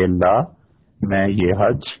گی کہ اے اللہ میں یہ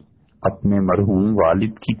حج اپنے مرحوم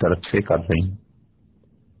والد کی طرف سے کر رہی ہوں،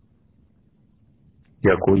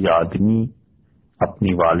 یا کوئی آدمی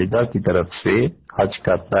اپنی والدہ کی طرف سے حج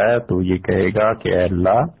کرتا ہے تو یہ کہے گا کہ اے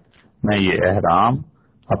اللہ میں یہ احرام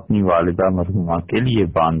اپنی والدہ مرحومہ کے لیے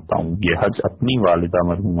باندھتا ہوں، یہ حج اپنی والدہ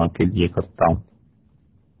مرحومہ کے لیے کرتا ہوں۔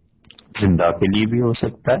 زندہ کے لیے بھی ہو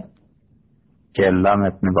سکتا ہے کہ اللہ میں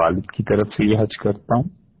اپنے والد کی طرف سے یہ حج کرتا ہوں،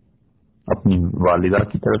 اپنی والدہ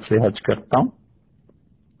کی طرف سے حج کرتا ہوں۔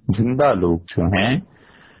 زندہ لوگ جو ہیں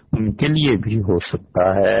ان کے لیے بھی ہو سکتا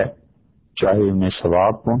ہے، چاہے انہیں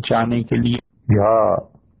ثواب پہنچانے کے لیے، یا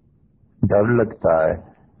ڈر لگتا ہے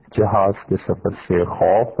جہاز کے سفر سے،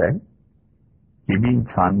 خوف ہے، یہ بھی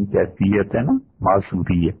انسانی کیفیت ہے نا،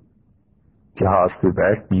 معذوری ہے، جہاز پہ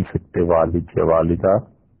بیٹھ نہیں سکتے والد یا والدہ،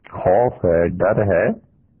 خوف ہے، ڈر ہے،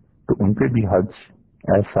 تو ان پہ بھی حج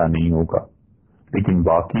ایسا نہیں ہوگا، لیکن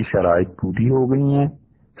باقی شرائط پوری ہو گئی ہیں،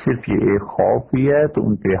 صرف یہ ایک خوف ہی ہے تو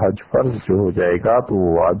ان پہ حج فرض جو ہو جائے گا تو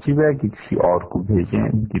وہ واجب ہے کہ کسی اور کو بھیجیں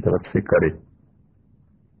ان کی طرف سے کرے۔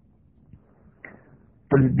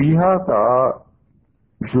 تلبیہ کا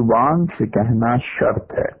زبان سے کہنا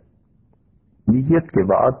شرط ہے، نیت کے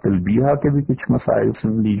بعد تلبیہ کے بھی کچھ مسائل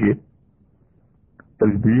سن لیجئے۔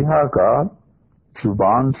 تلبیہ کا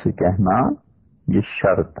زبان سے کہنا یہ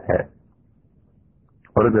شرط ہے،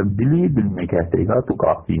 اور اگر دل میں کہہ دے گا تو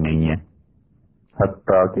کافی نہیں ہے،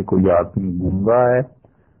 حتیٰ کہ کوئی آدمی گونگا ہے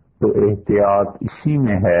تو احتیاط اسی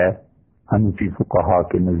میں ہے حنفی فقہا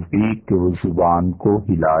کے نزدیک کہ وہ زبان کو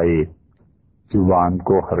ہلائے، زبان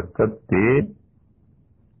کو حرکت دے،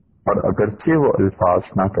 اور اگرچہ وہ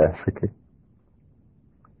الفاظ نہ کہہ سکے،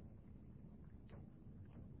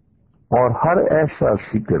 اور ہر ایسا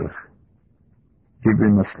ذکر، یہ بھی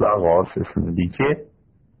مسئلہ غور سے سن لیجیے،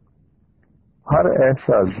 ہر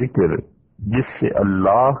ایسا ذکر جس سے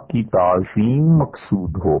اللہ کی تعظیم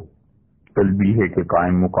مقصود ہو تلبیہ کے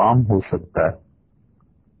قائم مقام ہو سکتا ہے۔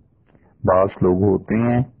 بعض لوگ ہوتے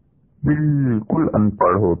ہیں بالکل ان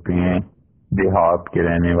پڑھ ہوتے ہیں، دیہات کے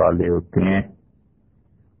رہنے والے ہوتے ہیں،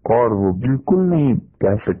 اور وہ بالکل نہیں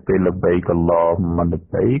کہہ سکتے لبیک اللہم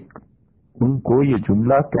لبیک، ان کو یہ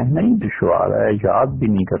جملہ کہنا ہی دشوار ہے، یاد بھی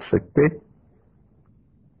نہیں کر سکتے،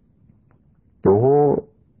 تو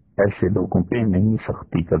ایسے لوگوں پہ نہیں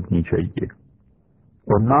سختی کرنی چاہیے،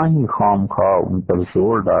 اور نہ ہی خام خواہ ان پر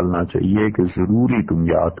زور ڈالنا چاہیے کہ ضروری تم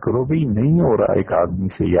یاد کرو۔ بھئی نہیں ہو رہا ایک آدمی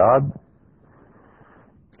سے یاد،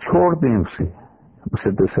 چھوڑ دیں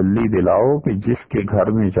اسے تسلی دلاؤ کہ جس کے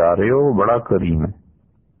گھر میں جا رہے ہو وہ بڑا کریم ہے،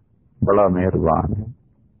 بڑا مہربان ہے،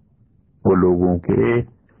 وہ لوگوں کے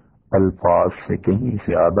الفاظ سے کہیں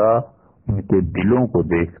زیادہ ان کے دلوں کو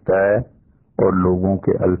دیکھتا ہے، اور لوگوں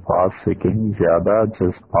کے الفاظ سے کہیں زیادہ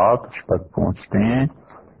جذبات اس تک پہنچتے ہیں۔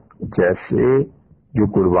 جیسے جو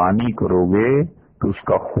قربانی کرو گے تو اس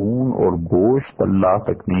کا خون اور گوشت اللہ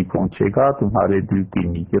تک نہیں پہنچے گا، تمہارے دل کی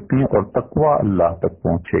نیتیں اور تقوی اللہ تک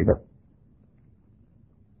پہنچے گا۔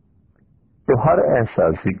 تو ہر ایسا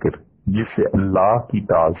ذکر جس سے اللہ کی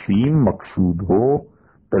تعظیم مقصود ہو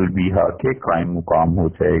تلبیہ کے قائم مقام ہو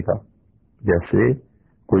جائے گا۔ جیسے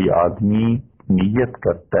کوئی آدمی نیت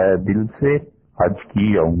کرتا ہے دل سے حج کی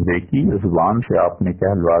یا عمرے کی، زبان سے آپ نے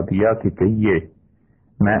کہلوا دیا کہ کہیے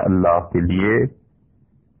میں اللہ کے لیے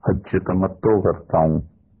حج تمتع کرتا ہوں،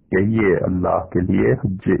 کہیے اللہ کے لیے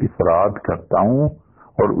حج افراد کرتا ہوں،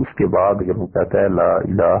 اور اس کے بعد اگر وہ کہتا ہے لا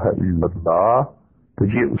الہ الا اللہ تو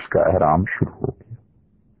یہ اس کا احرام شروع ہو گیا۔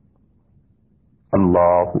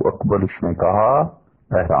 اللہ اکبر اس نے کہا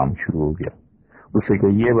احرام شروع ہو گیا. اسے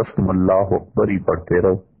کہیے بس تم اللہ اکبر ہی پڑھتے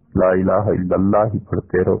رہو، لا الہ الا اللہ ہی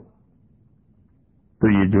پڑھتے رہو. تو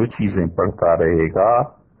یہ جو چیزیں پڑھتا رہے گا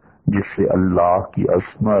جس سے اللہ کی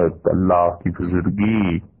عظمت، اللہ کی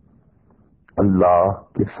بزرگی، اللہ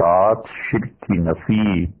کے ساتھ شرک کی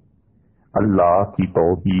نفی، اللہ کی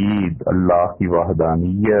توحید، اللہ کی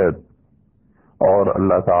وحدانیت اور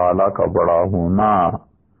اللہ تعالی کا بڑا ہونا،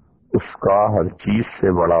 اس کا ہر چیز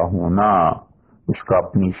سے بڑا ہونا، اس کا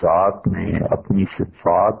اپنی ذات میں، اپنی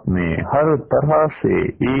صفات میں ہر طرح سے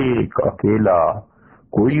ایک اکیلا،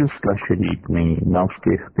 کوئی اس کا شریک نہیں، نہ اس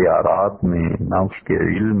کے اختیارات میں، نہ اس کے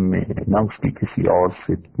علم میں، نہ اس کی کسی اور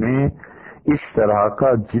صفت میں. اس طرح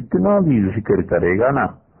کا جتنا بھی ذکر کرے گا نا،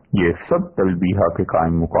 یہ سب تلبیہ کے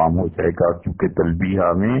قائم مقام ہو جائے گا. کیونکہ تلبیہ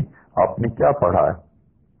میں آپ نے کیا پڑھا ہے؟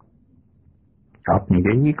 آپ نے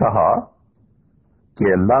یہی کہا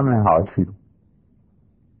کہ اللہ میں حاضر ہوں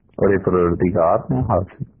اور پروردگار میں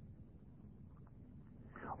حاضر ہوں،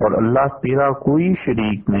 اور اللہ تیرا کوئی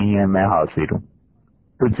شریک نہیں ہے، میں حاضر ہوں.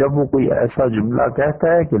 تو جب وہ کوئی ایسا جملہ کہتا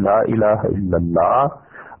ہے کہ لا الہ الا اللہ،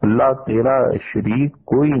 اللہ تیرا شریک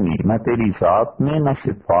کوئی نہیں، نہ تیری ذات میں نہ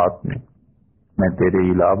صفات میں تیرے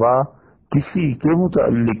علاوہ کسی کے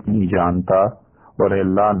متعلق نہیں جانتا، اور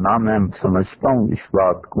اللہ نہ میں سمجھتا ہوں اس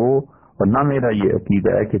بات کو، اور نہ میرا یہ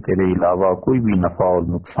عقیدہ ہے کہ تیرے علاوہ کوئی بھی نفع اور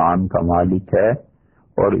نقصان کا مالک ہے.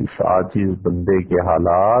 اور اس عاجز بندے کے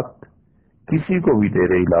حالات کسی کو بھی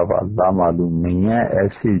تیرے علاوہ اللہ معلوم نہیں ہے.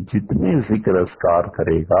 ایسے جتنے ذکر اذکار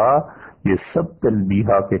کرے گا یہ سب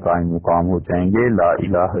تلبیہ کے قائم مقام ہو جائیں گے. لا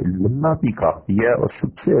الہ الا اللہ بھی کافی ہے اور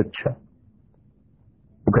سب سے اچھا.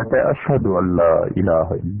 وہ کہتا ہے اشہد ان لا الہ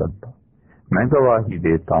الا اللہ، میں گواہی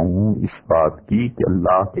دیتا ہوں اس بات کی کہ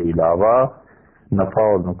اللہ کے علاوہ نفع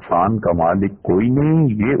اور نقصان کا مالک کوئی نہیں.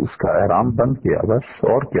 یہ اس کا احرام بند کیا، بس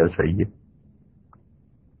اور کیا چاہیے.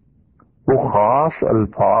 وہ خاص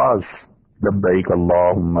الفاظ لبیک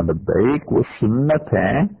اللہم لبیک وہ سنت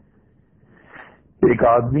ہیں. ایک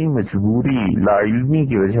آدمی مجبوری لا علمی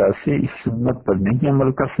کی وجہ سے اس سنت پر نہیں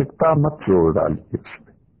عمل کر سکتا، مت زور ڈالیے اس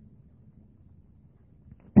پہ.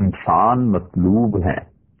 انسان مطلوب ہے،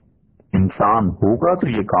 انسان ہوگا تو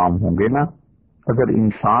یہ کام ہوں گے نا. اگر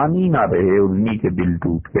انسان ہی نہ رہے، انہی کے دل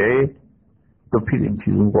ٹوٹ گئے، تو پھر ان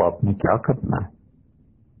چیزوں کو آپ نے کیا کرنا ہے.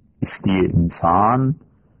 اس لیے انسان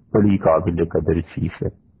بڑی قابل قدر چیز ہے.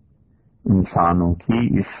 انسانوں کی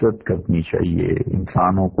عزت کرنی چاہیے،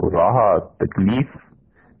 انسانوں کو راحت تکلیف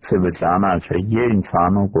سے بچانا چاہیے،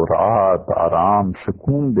 انسانوں کو راحت آرام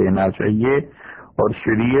سکون دینا چاہیے. اور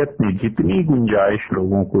شریعت نے جتنی گنجائش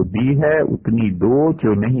لوگوں کو دی ہے اتنی دو،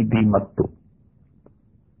 جو نہیں دی مت دو.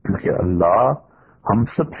 کیونکہ اللہ ہم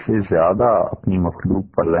سب سے زیادہ اپنی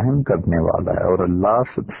مخلوق پر رحم کرنے والا ہے، اور اللہ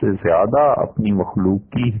سب سے زیادہ اپنی مخلوق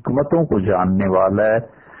کی حکمتوں کو جاننے والا ہے.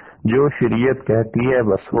 جو شریعت کہتی ہے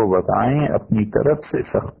بس وہ بتائیں، اپنی طرف سے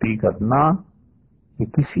سختی کرنا یہ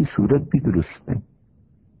کسی صورت بھی درست نہیں.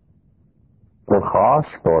 اور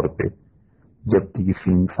خاص طور پہ جب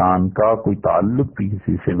کسی انسان کا کوئی تعلق بھی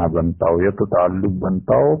کسی سے نہ بنتا ہو، یا تو تعلق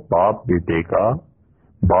بنتا ہو باپ بیٹے کا،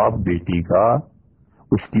 باپ بیٹی کا،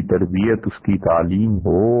 اس کی تربیت اس کی تعلیم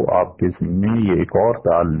ہو آپ کے ذمے، یہ ایک اور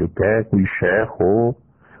تعلق ہے. کوئی شیخ ہو،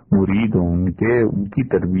 مرید ہو ان کی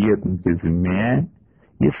تربیت ان کے ذمے ہے.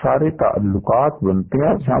 یہ سارے تعلقات بنتے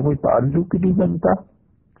ہیں. جہاں کوئی تعلق نہیں بنتا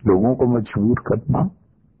لوگوں کو مجبور کرنا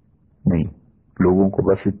نہیں. لوگوں کو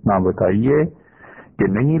بس اتنا بتائیے کہ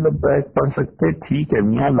نہیں لبیک پڑھ سکتے، ٹھیک ہے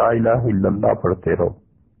میاں لا الہ الا اللہ پڑھتے رہو.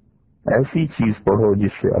 ایسی چیز پڑھو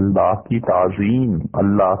جس سے اللہ کی تعظیم،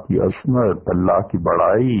 اللہ کی عظمت، اللہ کی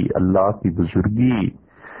بڑائی، اللہ کی بزرگی،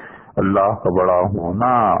 اللہ کا بڑا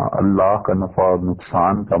ہونا، اللہ کا نفع و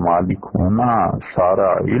نقصان کا مالک ہونا،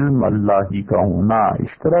 سارا علم اللہ ہی کا ہونا،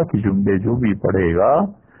 اس طرح کے جملے جو بھی پڑھے گا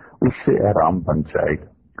اس سے احرام بن جائے گا.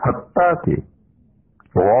 حتیٰ کہ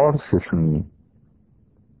غور سے سنیے،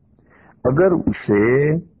 اگر اسے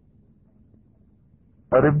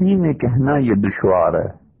عربی میں کہنا یہ دشوار ہے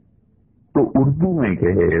تو اردو میں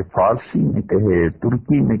کہے، فارسی میں کہے،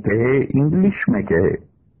 ترکی میں کہے، انگلش میں کہے،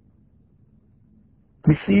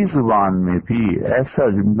 کسی زبان میں بھی ایسا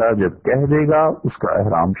جملہ جب کہہ دے گا اس کا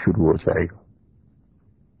احرام شروع ہو جائے گا.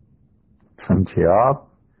 سمجھے آپ؟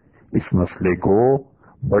 اس مسئلے کو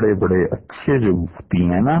بڑے بڑے اچھے جو مفتی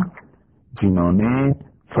ہیں نا، جنہوں نے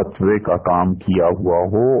فتوے کا کام کیا ہوا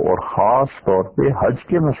ہو اور خاص طور پہ حج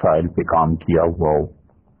کے مسائل پہ کام کیا ہوا ہو،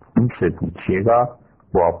 ان سے پوچھیے گا،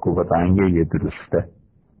 وہ آپ کو بتائیں گے یہ درست ہے.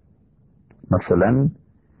 مثلا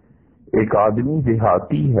ایک آدمی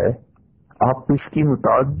دیہاتی ہے، آپ اس کی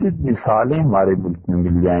متعدد مثالیں ہمارے ملک میں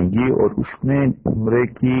مل جائیں گی، اور اس نے عمرے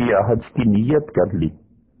کی یا حج کی نیت کر لی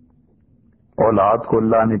اولاد کو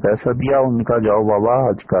اللہ نے پیسہ دیا، ان کا جاؤ بابا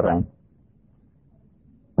حج کرائیں،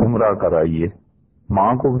 عمرہ کرائیے،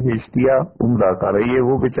 ماں کو بھیج دیا عمرہ کرائیے،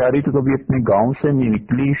 وہ بیچاری تو کبھی اپنے گاؤں سے نہیں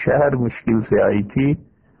نکلی، شہر مشکل سے آئی تھی،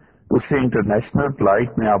 اسے انٹرنیشنل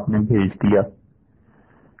فلائٹ میں آپ نے بھیج دیا،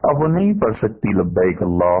 اب وہ نہیں پڑھ سکتی لبیک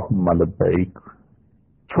اللہم لبیک،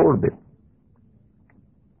 چھوڑ دے،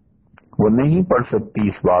 وہ نہیں پڑھ سکتی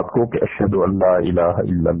اس بات کو کہ اشہد ان لا الہ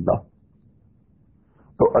الا اللہ۔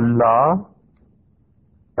 تو اللہ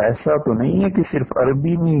ایسا تو نہیں ہے کہ صرف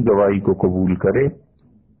عربی میں ہی گواہی کو قبول کرے،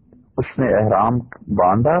 اس نے احرام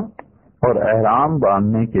باندھا اور احرام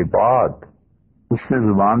باندھنے کے بعد اس نے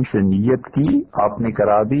زبان سے نیت کی، آپ نے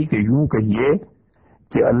کرا دی کہ یوں کہیے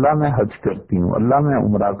کہ اللہ میں حج کرتی ہوں، اللہ میں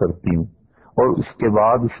عمرہ کرتی ہوں، اور اس کے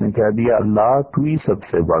بعد اس نے کہہ دیا اللہ تو ہی سب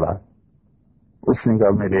سے بڑا ہے۔ اس نے کہا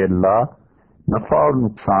میرے اللہ نفع اور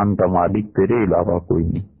نقصان کا مالک تیرے علاوہ کوئی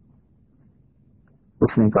نہیں۔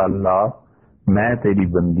 اس نے کہا اللہ میں تیری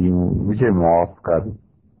بندی ہوں، مجھے معاف کر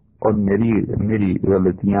اور میری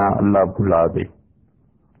غلطیاں اللہ بھلا دے،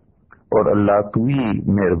 اور اللہ تو ہی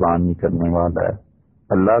مہربانی کرنے والا ہے،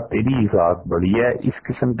 اللہ تیری ذات بڑی ہے۔ اس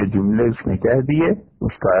قسم کے جملے اس نے کہہ دیے،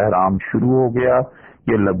 اس کا احرام شروع ہو گیا۔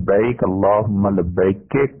 یہ لبیک اللہم لبیک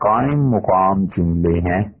کے قائم مقام جملے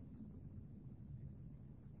ہیں،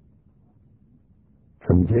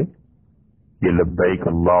 سمجھے؟ یہ لبیک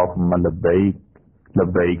اللہم لبیک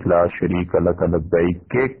لبیک لا شریک لک لبیک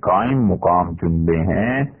کے قائم مقام جملے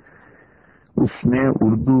ہیں۔ اس نے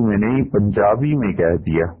اردو میں نہیں پنجابی میں کہہ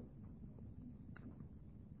دیا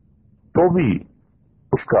تو بھی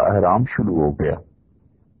اس کا احرام شروع ہو گیا۔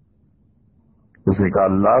 اس نے کہا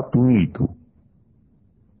اللہ تو ہی تو،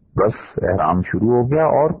 بس احرام شروع ہو گیا،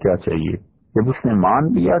 اور کیا چاہیے؟ جب اس نے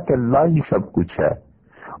مان لیا کہ اللہ ہی سب کچھ ہے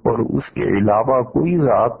اور اس کے علاوہ کوئی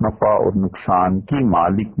ذات نفع اور نقصان کی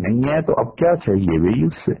مالک نہیں ہے، تو اب کیا چاہیے بھئی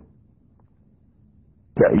اس سے؟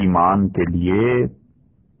 کیا ایمان کے لیے،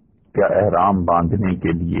 کیا احرام باندھنے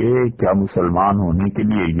کے لیے، کیا مسلمان ہونے کے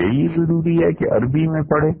لیے یہی ضروری ہے کہ عربی میں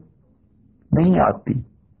پڑھے؟ نہیں آتی،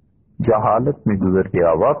 جہالت میں گزر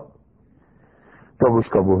گیا وقت، تب اس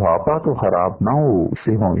کا بڑھاپا تو خراب نہ ہو،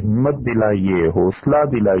 اسے ہمت دلائیے، حوصلہ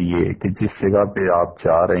دلائیے کہ جس جگہ پہ آپ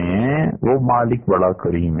جا رہے ہیں وہ مالک بڑا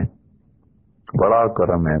کریم ہے، بڑا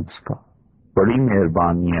کرم ہے اس کا، بڑی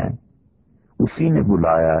مہربانی ہے، اسی نے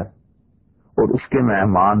بلایا ہے، اور اس کے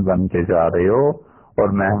مہمان بن کے جا رہے ہو۔ اور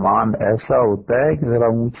مہمان ایسا ہوتا ہے کہ ذرا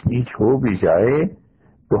اونچ نیچ ہو بھی جائے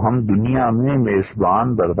تو ہم دنیا میں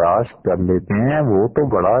میزبان برداشت کر لیتے ہیں، وہ تو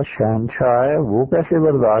بڑا شہنشاہ ہے، وہ کیسے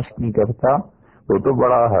برداشت نہیں کرتا، وہ تو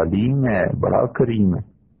بڑا حلیم ہے، بڑا کریم ہے۔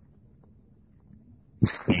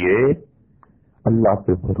 اس لیے اللہ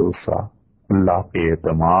پہ بھروسہ، اللہ پہ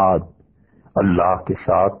اعتماد، اللہ کے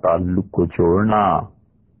ساتھ تعلق کو جوڑنا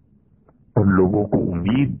اور لوگوں کو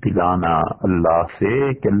امید دلانا اللہ سے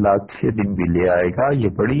کہ اللہ اچھے دن بھی لے آئے گا، یہ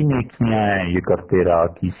بڑی نیکیاں ہیں، یہ کرتے رہا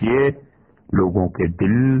کیجیے۔ لوگوں کے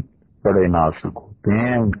دل بڑے نازک ہوتے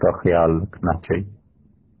ہیں، ان کا خیال رکھنا چاہیے۔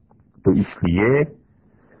 تو اس لیے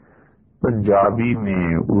پنجابی میں،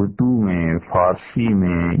 اردو میں، فارسی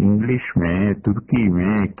میں، انگلش میں، ترکی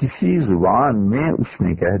میں، کسی زبان میں اس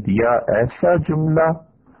نے کہہ دیا ایسا جملہ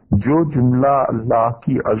جو جملہ اللہ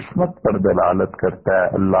کی عظمت پر دلالت کرتا ہے،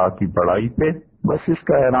 اللہ کی بڑائی پہ، بس اس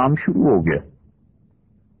کا احرام شروع ہو گیا۔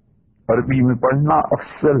 عربی میں پڑھنا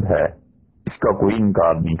افضل ہے، اس کا کوئی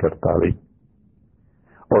انکار نہیں کرتا بھائی،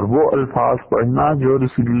 اور وہ الفاظ پڑھنا جو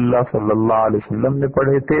رسول اللہ صلی اللہ علیہ وسلم نے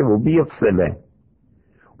پڑھے تھے وہ بھی افضل ہیں،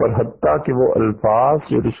 اور حتیٰ کہ وہ الفاظ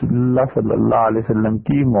جو رسول اللہ صلی اللہ علیہ وسلم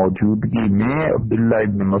کی موجودگی میں عبداللہ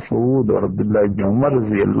ابن مسعود اور عبداللہ ابن عمر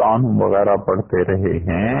رضی اللہ عنہ وغیرہ پڑھتے رہے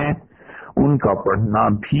ہیں، ان کا پڑھنا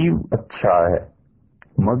بھی اچھا ہے،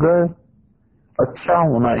 مگر اچھا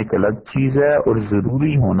ہونا ایک الگ چیز ہے اور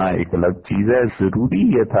ضروری ہونا ایک الگ چیز ہے۔ ضروری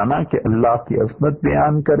یہ تھا نا کہ اللہ کی عظمت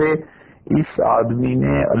بیان کرے، اس آدمی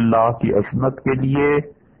نے اللہ کی عظمت کے لیے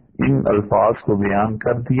ان الفاظ کو بیان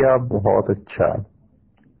کر دیا، بہت اچھا ہے،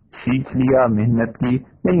 سیکھ لیا، محنت کی،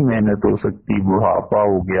 نہیں محنت ہو سکتی، بڑھاپا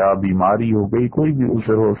ہو گیا، بیماری ہو گئی، کوئی بھی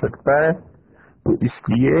عذر ہو سکتا ہے، تو اس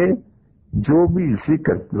لیے جو بھی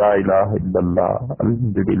ذکر لا الہ الا اللہ،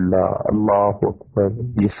 الحمدللہ، اللہ اکبر،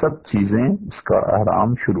 یہ سب چیزیں اس کا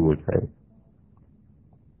احرام شروع ہو جائے۔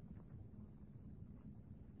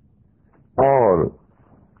 اور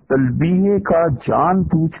تلبیہ کا جان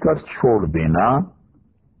بوجھ کر چھوڑ دینا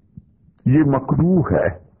یہ مکروہ ہے،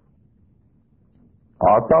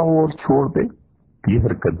 آتا ہو اور چھوڑ دے یہ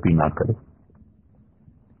حرکت بھی نہ کرے،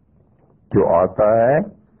 جو آتا ہے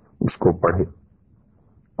اس کو پڑھے۔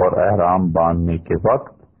 اور احرام باندھنے کے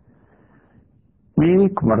وقت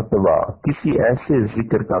ایک مرتبہ کسی ایسے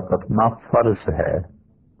ذکر کا کرنا فرض ہے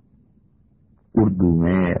اردو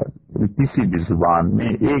میں کسی بھی زبان میں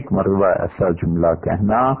ایک مرتبہ ایسا جملہ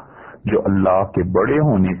کہنا جو اللہ کے بڑے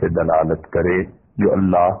ہونے پہ دلالت کرے، جو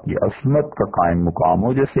اللہ کی عظمت کا قائم مقام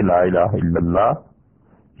ہو، جیسے لا الہ الا اللہ،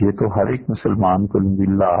 یہ تو ہر ایک مسلمان کو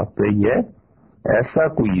الحمدللہ آتا ہی ہے۔ ایسا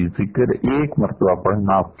کوئی ذکر ایک مرتبہ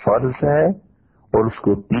پڑھنا فرض ہے اور اس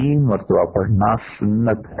کو 3 مرتبہ پڑھنا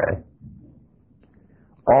سنت ہے۔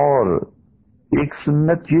 اور ایک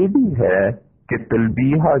سنت یہ بھی ہے کہ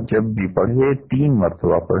تلبیہ جب بھی پڑھے 3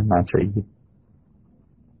 مرتبہ پڑھنا چاہیے۔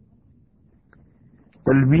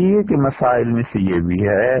 تلبیہ کے مسائل میں سے یہ بھی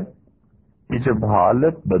ہے کہ جب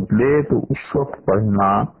حالت بدلے تو اس وقت پڑھنا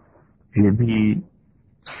یہ بھی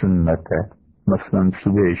سنت ہے، مثلا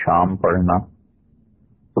صبح شام پڑھنا،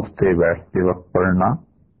 اٹھتے بیٹھتے وقت پڑھنا،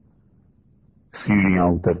 سیڑھیاں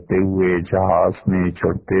اترتے ہوئے، جہاز میں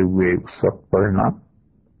چڑھتے ہوئے اس وقت پڑھنا،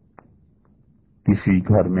 کسی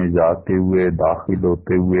گھر میں جاتے ہوئے، داخل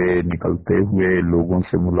ہوتے ہوئے، نکلتے ہوئے، لوگوں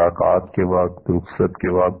سے ملاقات کے وقت، رخصت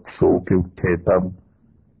کے وقت، سو کے اٹھے تب،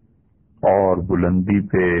 اور بلندی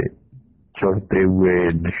پہ چڑھتے ہوئے،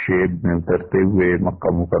 نشیب میں اترتے ہوئے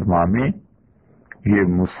مکہ مکرمہ میں، یہ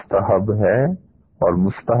مستحب ہے، اور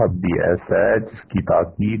مستحب بھی ایسا ہے جس کی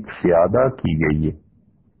تاکید زیادہ کی گئی ہے۔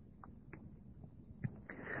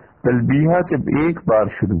 تلبیہ جب ایک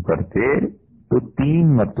بار شروع کرتے تو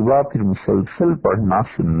 3 مرتبہ پھر مسلسل پڑھنا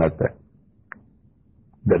سنت ہے،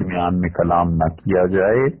 درمیان میں کلام نہ کیا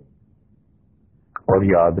جائے۔ اور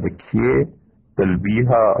یاد رکھیے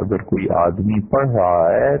تلبیہ اگر کوئی آدمی پڑھ رہا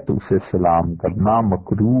ہے تو اسے سلام کرنا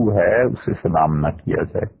مکروہ ہے، اسے سلام نہ کیا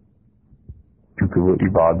جائے، کیونکہ وہ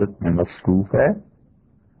عبادت میں مصروف ہے،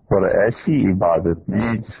 اور ایسی عبادت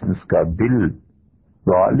میں جس میں اس کا دل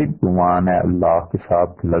غالب گمان ہے اللہ کے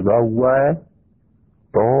ساتھ لگا ہوا ہے،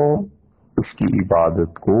 تو اس کی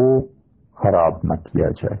عبادت کو خراب نہ کیا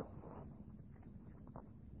جائے۔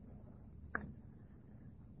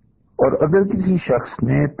 اور اگر کسی شخص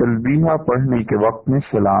نے تلبیہ پڑھنے کے وقت میں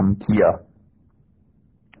سلام کیا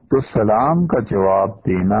تو سلام کا جواب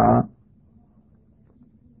دینا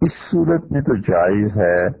اس صورت میں تو جائز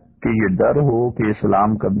ہے کہ یہ ڈر ہو کہ یہ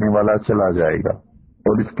سلام کرنے والا چلا جائے گا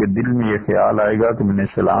اور اس کے دل میں یہ خیال آئے گا کہ میں نے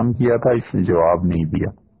سلام کیا تھا، اس نے جواب نہیں دیا،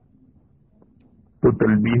 تو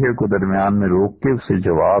تلبیہ کو درمیان میں روک کے اسے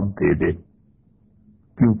جواب دے دے،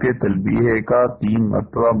 کیونکہ تلبیہ کا 3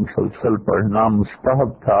 مرتبہ مسلسل پڑھنا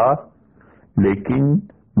مستحب تھا، لیکن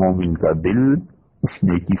مومن کا دل اس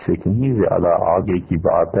نیکی سے کہیں زیادہ آگے کی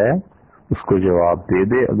بات ہے، اس کو جواب دے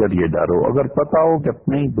دے۔ اگر یہ ڈر ہو، اگر پتا ہو کہ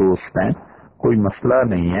اپنے ہی دوست ہیں، کوئی مسئلہ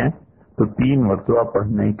نہیں ہے، تو 3 مرتبہ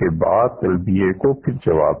پڑھنے کے بعد تلبیہ کو پھر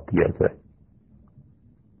جواب دیا جائے۔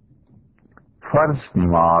 فرض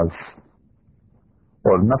نماز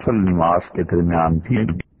اور نفل نماز کے درمیان بھی،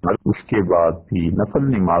 اس کے بعد بھی، نفل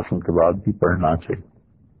نمازوں کے بعد بھی پڑھنا چاہیے۔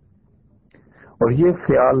 اور یہ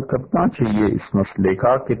خیال کرنا چاہیے اس مسئلے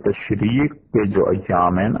کا کہ تشریق کے جو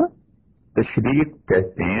ایام ہیں نا، تشریق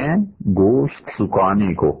کہتے ہیں گوشت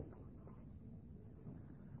سکانے کو،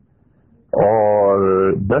 اور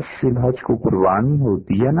 10 ذی الحج کو قربانی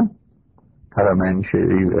ہوتی ہے نا حرمین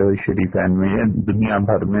شریفین میں، دنیا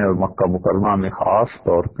بھر میں اور مکہ مکرمہ میں خاص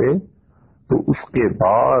طور پہ، تو اس کے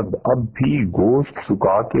بعد اب بھی گوشت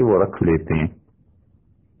سکا کے وہ رکھ لیتے ہیں۔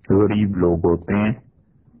 غریب لوگ ہوتے ہیں،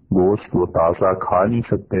 گوشت وہ تازہ کھا نہیں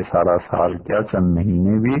سکتے سارا سال، کیا چند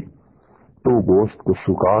مہینے بھی، تو گوشت کو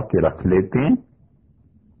سکا کے رکھ لیتے ہیں،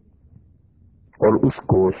 اور اس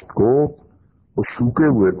گوشت کو وہ سوکھے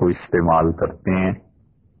ہوئے کو استعمال کرتے ہیں۔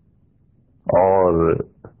 اور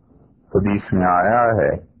حدیث میں آیا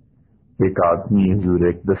ہے ایک آدمی حضور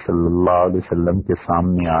اقدس صلی اللہ علیہ وسلم کے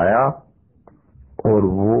سامنے آیا اور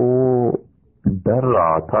وہ ڈر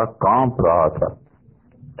رہا تھا، کانپ رہا تھا،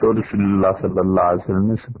 تو رسول اللہ صلی اللہ علیہ وسلم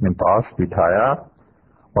نے اسے اپنے پاس بٹھایا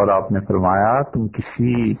اور آپ نے فرمایا تم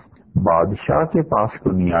کسی بادشاہ کے پاس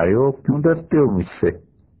تو نہیں آئے ہو، کیوں ڈرتے ہو مجھ سے؟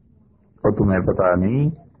 اور تمہیں پتا نہیں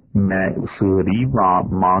میں اس غریب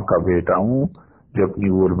ماں کا بیٹا ہوں جو اپنی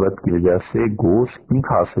غربت کی وجہ سے گوشت نہیں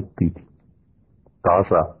کھا سکتی تھی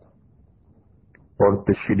تازہ، اور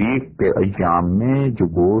تشریق کے ایام میں جو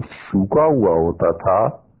گوشت سوکھا ہوا ہوتا تھا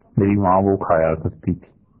میری ماں وہ کھایا کرتی تھی،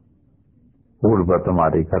 غربت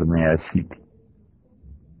ہمارے گھر میں ایسی تھی۔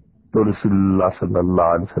 تو رسول اللہ صلی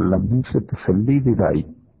اللہ علیہ وسلم نے اسے تسلی دلائی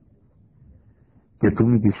کہ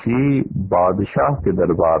تم کسی بادشاہ کے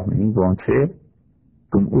دربار میں نہیں پہنچے،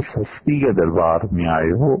 تم اس ہستی کے دربار میں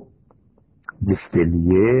آئے ہو جس کے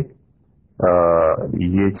لیے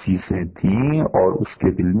یہ چیزیں تھیں، اور اس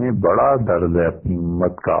کے دل میں بڑا درد ہے اپنی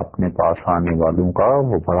امت کا، اپنے پاس آنے والوں کا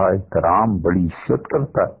وہ بڑا احترام، بڑی عزت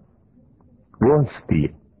کرتا ہے، وہ ہستی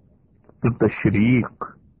ہے۔ تو تشریق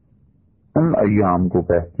ان ایام کو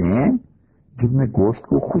کہتے ہیں جن میں گوشت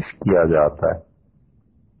کو خشک کیا جاتا ہے،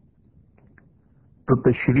 تو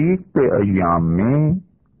تشریق کے ایام میں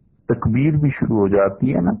تکبیر بھی شروع ہو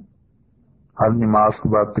جاتی ہے نا، ہر نماز کے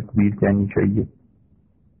بعد تکبیر کہنی چاہیے۔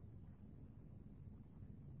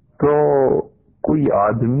 تو کوئی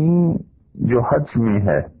آدمی جو حج میں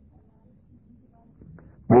ہے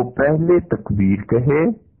وہ پہلے تکبیر کہے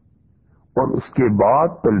اور اس کے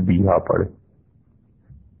بعد تلبیہ پڑھے،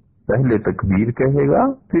 پہلے تکبیر کہے گا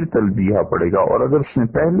پھر تلبیہ پڑھے گا، اور اگر اس نے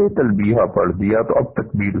پہلے تلبیہ پڑھ دیا تو اب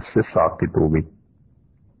تکبیر اس سے ساقط ہو گئی،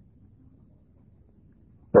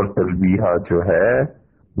 اور تلبیہ جو ہے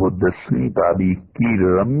وہ 10ویں تاریخ کی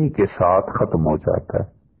رمی کے ساتھ ختم ہو جاتا ہے۔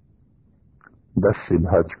 10 ذی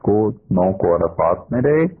الحج کو 9 کو عرفات میں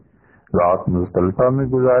رہے، رات مزدلفہ میں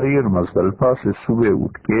گزاری، اور مزدلفہ سے صبح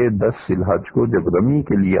اٹھ کے 10 ذی الحج کو جب رمی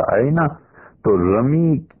کے لیے آئے نا، تو رمی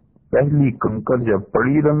پہلی کنکر جب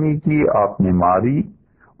پڑی رمی کی آپ نے ماری،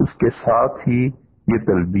 اس کے ساتھ ہی یہ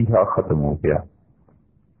تلبیہ ختم ہو گیا۔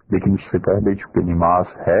 لیکن اس سے پہلے چونکہ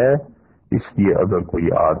نماز ہے، اس لیے اگر کوئی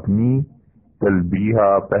آدمی تلبیہ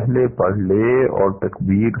پہلے پڑھ لے اور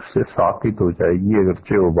تکبیر سے ساقط ہو جائے گی،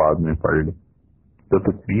 اگرچہ وہ بعد میں پڑھ لے، تو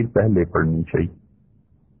تکبیر پہلے پڑھنی چاہیے۔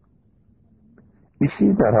 اسی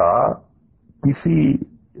طرح کسی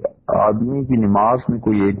آدمی کی نماز میں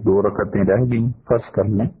کوئی 1-2 رکعتیں رہ گئیں، فرض کر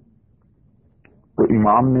لیں، تو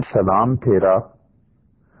امام نے سلام پھیرا،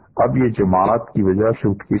 اب یہ جماعت کی وجہ سے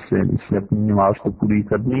اٹھ کے اس نے اپنی نماز کو پوری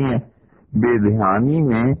کرنی ہے، بے دھیانی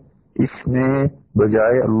میں اس نے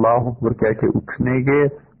بجائے اللہ اکبر کہہ کے اٹھنے کے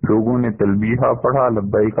لوگوں نے تلبیہ پڑھا،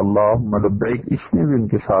 لبیک اللہم لبیک، اس نے بھی ان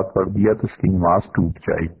کے ساتھ پڑھ دیا تو اس کی نماز ٹوٹ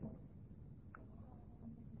جائے گی۔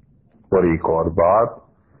 اور ایک اور بات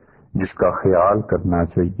جس کا خیال کرنا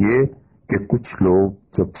چاہیے کہ کچھ لوگ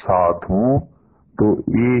جب ساتھ ہوں تو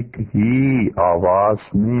ایک ہی آواز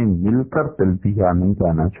میں مل کر تلبیہ نہیں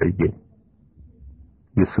کہنا چاہیے،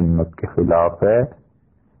 یہ سنت کے خلاف ہے۔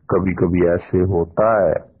 کبھی کبھی ایسے ہوتا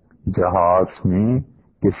ہے جہاز میں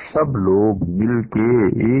کہ سب لوگ مل کے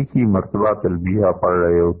ایک ہی مرتبہ تلبیہ پڑھ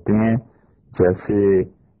رہے ہوتے ہیں،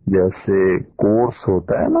 جیسے کورس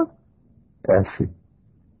ہوتا ہے نا، ایسے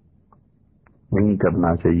نہیں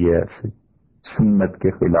کرنا چاہیے، ایسے سنت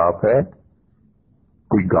کے خلاف ہے۔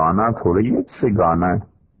 کوئی گانا تھوڑی ہے جسے گانا ہے،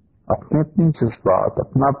 اپنے اپنے جذبات،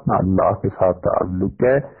 اپنا اپنا اللہ کے ساتھ تعلق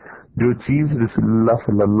ہے۔ جو چیز رسول اللہ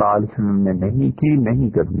صلی اللہ علیہ وسلم نے نہیں کی نہیں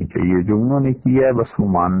کرنی چاہیے، جو انہوں نے کیا ہے بس وہ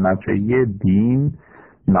ماننا چاہیے۔ دین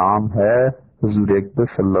نام ہے، حضور اکبر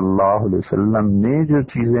صلی اللہ علیہ وسلم نے جو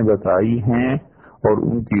چیزیں بتائی ہیں اور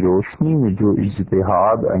ان کی روشنی میں جو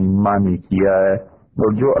اجتہاد ائمہ نے کیا ہے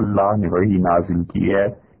اور جو اللہ نے وحی نازل کی ہے،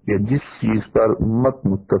 یا جس چیز پر امت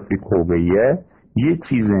متفق ہو گئی ہے، یہ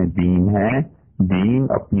چیزیں دین ہیں۔ دین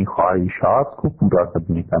اپنی خواہشات کو پورا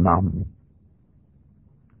کرنے کا نام نہیں۔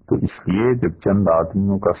 تو اس لیے جب چند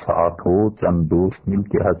آدمیوں کا ساتھ ہو، چند دوست مل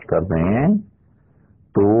کے حج کر رہے ہیں،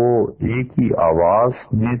 تو ایک ہی آواز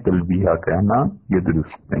میں تلبیہ کہنا یہ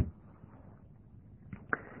درست نہیں۔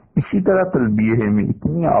 اسی طرح تلبیہ میں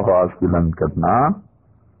اتنی آواز بلند کرنا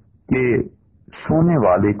کہ سونے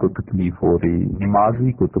والے کو تکلیف ہو رہی،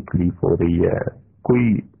 نمازی کو تکلیف ہو رہی ہے،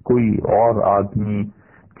 کوئی اور آدمی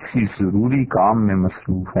کسی ضروری کام میں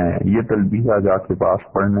مصروف ہیں، یہ تلبیہ جا کے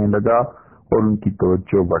پاس پڑھنے لگا اور ان کی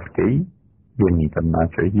توجہ بٹ گئی، یہ نہیں کرنا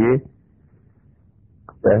چاہیے۔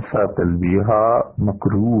 ایسا تلبیہ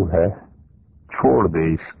مکروہ ہے، چھوڑ دے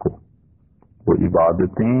اس کو۔ وہ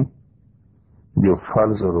عبادتیں جو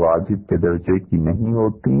فرض اور واجب کے درجے کی نہیں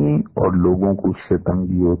ہوتی اور لوگوں کو اس سے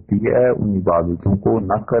تنگی ہوتی ہے، ان عبادتوں کو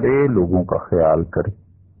نہ کرے، لوگوں کا خیال کرے۔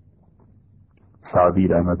 سعدی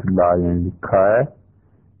رحمت اللہ علیہ نے لکھا ہے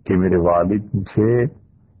کہ میرے والد مجھے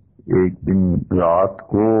ایک دن رات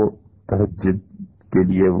کو تہجد کے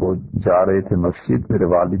لیے وہ جا رہے تھے مسجد، میرے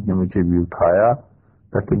والد نے مجھے بھی اٹھایا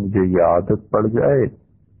تاکہ مجھے یہ عادت پڑ جائے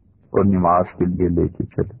اور نماز کے لیے لے کے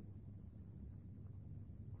چلے۔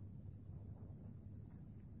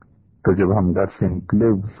 تو جب ہم گھر سے نکلے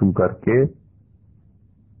وضو کر کے،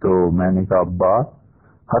 تو میں نے کہا ابا،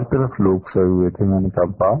 ہر طرف لوگ سوئے ہوئے تھے، میں نے کہا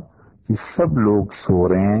ابا یہ سب لوگ سو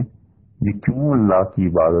رہے ہیں، یہ کیوں اللہ کی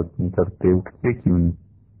عبادت نہیں کرتے، اٹھتے کیوں نہیں؟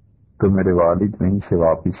 تو میرے والد وہیں سے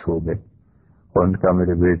واپس ہو گئے اور ان کا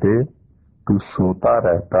میرے بیٹے تو سوتا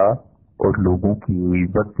رہتا اور لوگوں کی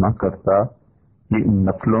غیبت نہ کرتا، یہ ان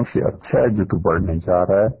نفلوں سے اچھا ہے جو تو پڑھنے جا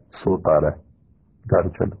رہا ہے، سوتا رہ، گھر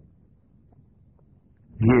چلو۔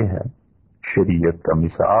 یہ ہے شریعت کا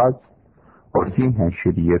مزاج، اور یہ ہیں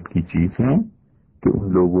شریعت کی چیزیں کہ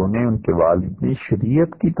ان لوگوں نے، ان کے والد نے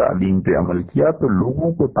شریعت کی تعلیم پہ عمل کیا، تو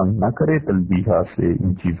لوگوں کو تنگ نہ کرے تلبیہ سے،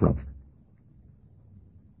 ان چیزوں سے۔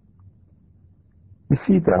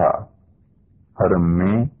 اسی طرح حرم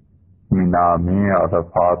میں مینا میں،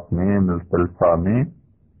 عرفات میں، مزدلفہ میں،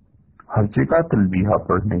 ہر جگہ تلبیہ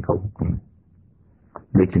پڑھنے کا حکم ہے،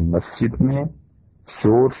 لیکن مسجد میں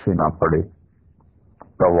زور سے نہ پڑھے۔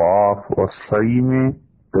 طواف اور سعی میں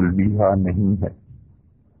تلبیہ نہیں ہے،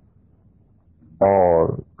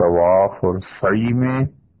 اور طواف اور سعی میں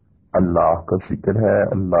اللہ کا ذکر ہے،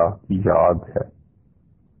 اللہ کی یاد ہے۔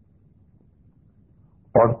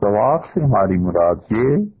 اور طواف سے ہماری مراد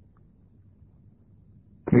یہ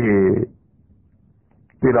کہ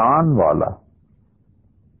قران والا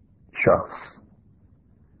شخص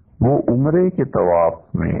وہ عمرے کے طواف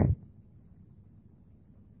میں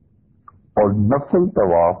اور نفل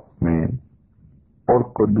طواف میں اور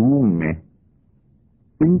قدوم میں،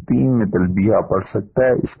 ان تین میں تلبیہ پڑھ سکتا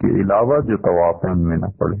ہے، اس کے علاوہ جو طواف ہے ان میں نہ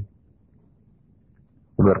پڑھے۔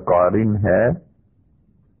 اگر قارن ہے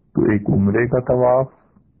تو ایک عمرے کا طواف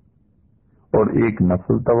اور ایک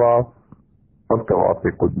نفل طواف اور طواف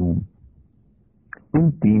قدوم، ان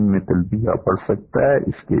تین میں تلبیہ پڑھ سکتا ہے،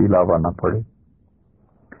 اس کے علاوہ نہ پڑھے۔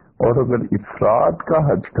 اور اگر افراد کا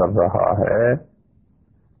حج کر رہا ہے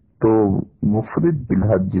تو مفرد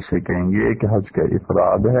بالحج جسے کہیں گے کہ حج کا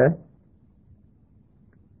افراد ہے،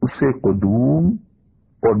 اسے قدوم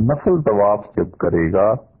اور نفل طواف جب کرے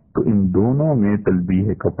گا تو ان دونوں میں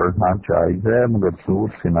تلبیہ کا پڑھنا جائز ہے، مگر زور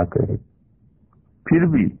سے نہ کہے، پھر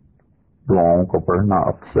بھی دعاؤں کا پڑھنا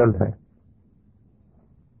افضل ہے۔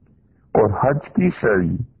 اور حج کی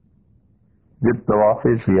سعی جب طواف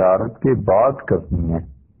زیارت کے بعد کرنی ہے،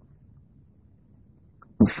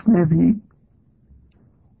 اس میں بھی،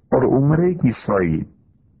 اور عمرے کی سعی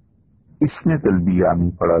اس میں تلبیہ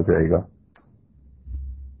نہیں پڑھا جائے گا۔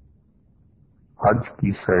 حج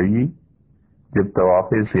کی سعی جب طواف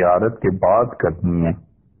زیارت کے بعد کرنی ہے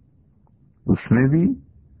اس میں بھی،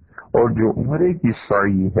 اور جو عمرے کی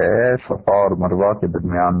سعی ہے صفا اور مروہ کے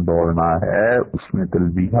درمیان دوڑنا ہے اس میں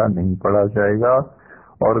تلبیہ نہیں پڑھا جائے گا۔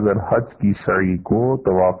 اور اگر حج کی سعی کو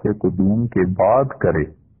طواف قدوم کے بعد کرے،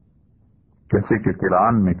 جیسے کہ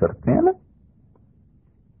قران میں کرتے ہیں نا،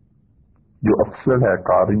 جو افضل ہے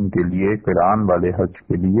قارن کے لیے، قران والے حج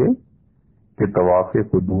کے لیے، کہ طواف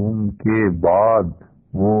قدوم کے بعد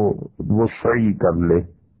وہ سعی کر لے،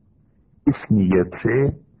 اس نیت سے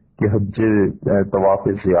کہ حج طواف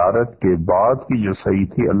زیارت کے بعد کی جو سعی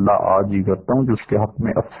تھی اللہ آج ہی کرتا ہوں، جو اس کے حق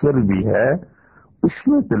میں افضل بھی ہے، اس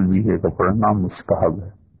میں تلبیہ کا پڑھنا مستحب ہے۔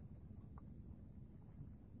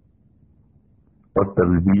 اور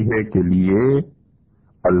تلبیہ کے لیے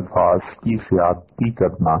الفاظ کی زیادتی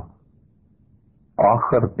کرنا،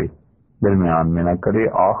 آخر پہ، درمیان میں نہ کرے،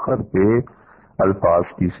 آخر پہ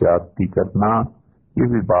الفاظ کی زیادتی کرنا، یہ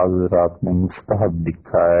بھی بعض رات میں مستحب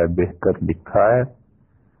لکھا ہے، بہتر لکھا ہے۔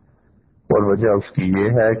 اور وجہ اس کی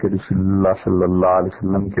یہ ہے کہ رسول اللہ صلی اللہ علیہ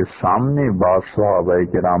وسلم کے سامنے بعض صحابہ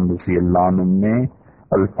کرام رضی اللہ عنہم نے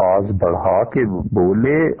الفاظ بڑھا کے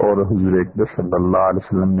بولے اور حضور اکبر صلی اللہ علیہ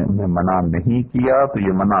وسلم نے انہیں منع نہیں کیا، تو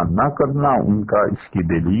یہ منع نہ کرنا ان کا اس کی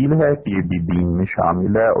دلیل ہے کہ یہ بھی دین میں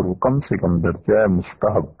شامل ہے، اور وہ کم سے کم درجہ ہے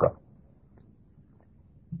مستحب کا۔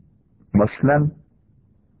 مثلا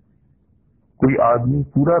کوئی آدمی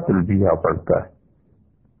پورا تلبیہ پڑھتا ہے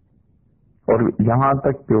اور یہاں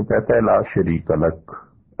تک کہ وہ کہتا ہے لا شریک لک،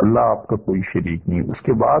 اللہ آپ کا کوئی شریک نہیں، اس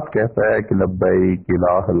کے بعد کہتا ہے کہ لبیک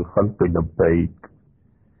الہ الخلق لبیک،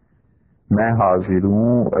 میں حاضر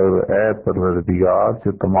ہوں اور اے پروردگار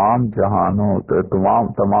جو تمام جہانوں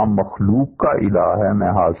تمام مخلوق کا الہ ہے،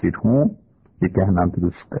 میں حاضر ہوں، یہ کہنا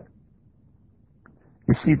درست ہے۔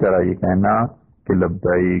 اسی طرح یہ کہنا کہ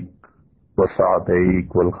لبیک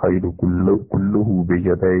وسعدیک والخیر کلہ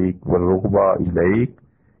بیدیک والرغبہ الیک،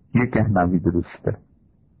 یہ کہنا بھی درست ہے۔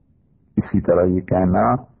 اسی طرح یہ کہنا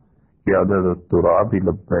کہ عدد التراب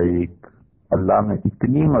لبیک، اللہ میں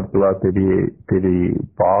اتنی مرتبہ تیرے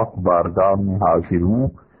پاک بارگاہ میں حاضر ہوں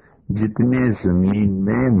جتنے زمین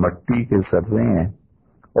میں مٹی کے ذرے ہیں،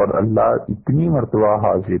 اور اللہ اتنی مرتبہ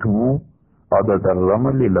حاضر ہوں عدد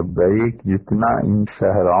الرمل لبیک، جتنا ان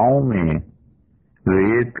صحراؤں میں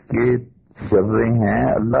ریت کے ذرے ہیں،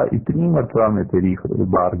 اللہ اتنی مرتبہ میں تیری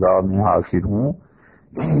بارگاہ میں حاضر ہوں۔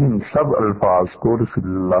 ان سب الفاظ کو رسول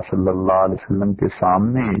اللہ صلی اللہ علیہ وسلم کے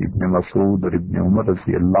سامنے ابن مسعود اور ابن عمر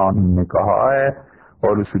رضی اللہ عنہ نے کہا ہے،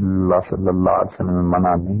 اور رسول اللہ صلی اللہ علیہ وسلم نے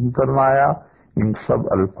منع نہیں فرمایا۔ ان سب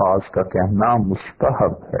الفاظ کا کہنا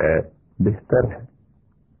مستحب ہے، بہتر ہے۔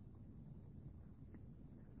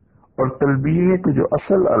 اور تلبیہ کے جو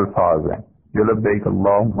اصل الفاظ ہیں جو لبیک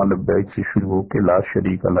اللہم لبیک سے شروع ہو کے لا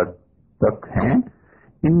شریک لک تک ہیں،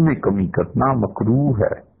 ان میں کمی کرنا مکروہ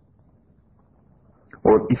ہے۔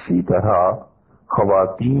 اور اسی طرح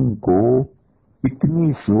خواتین کو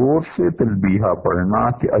اتنی زور سے تلبیہ پڑھنا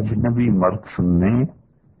کہ اجنبی مرد سننے،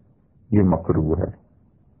 یہ مکروہ ہے۔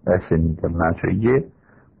 ایسے نہیں کرنا چاہیے،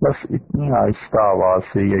 بس اتنی آہستہ آواز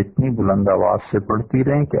سے یا اتنی بلند آواز سے پڑھتی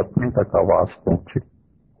رہیں کہ اپنے تک آواز پہنچے۔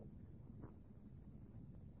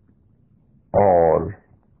 اور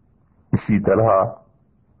اسی طرح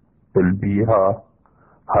تلبیہ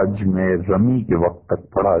حج میں رمی کے وقت تک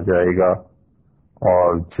پڑھا جائے گا،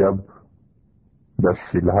 اور جب 10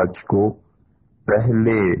 ذی الحج کو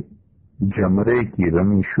پہلے جمرے کی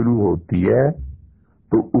رمی شروع ہوتی ہے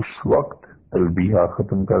تو اس وقت تلبیہ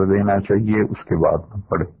ختم کر دینا چاہیے، اس کے بعد نہ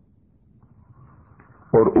پڑھے۔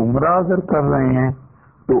 اور عمرہ اگر کر رہے ہیں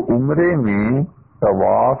تو عمرے میں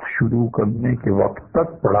طواف شروع کرنے کے وقت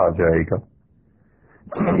تک پڑھا جائے گا،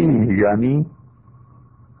 یعنی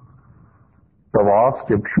طواف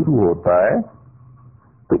جب شروع ہوتا ہے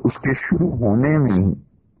تو اس کے شروع ہونے میں ہی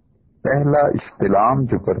پہلا استلام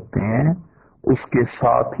جو کرتے ہیں اس کے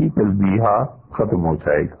ساتھ ہی تلبیہ ختم ہو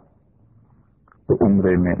جائے گا۔ تو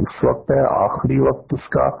عمرے میں اس وقت ہے، آخری وقت اس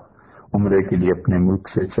کا، عمرے کے لیے اپنے ملک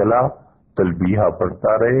سے چلا، تلبیہ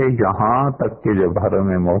پڑھتا رہے یہاں تک کہ جب حرم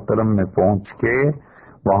محترم میں پہنچ کے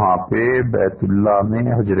وہاں پہ بیت اللہ میں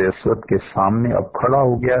حجر اسود کے سامنے اب کھڑا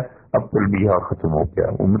ہو گیا، اب تلبیہ ختم ہو گیا۔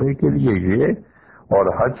 عمرے کے لیے یہ اور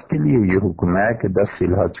حج کے لیے یہ حکم ہے کہ 10 ذی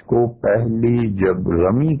الحج کو پہلی جب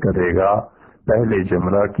رمی کرے گا پہلے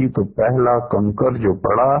جمرہ کی تو پہلا کنکر جو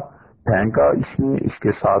پڑا پھینکا اس میں، اس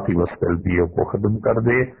کے ساتھ ہی بس تلبیہ کو ختم کر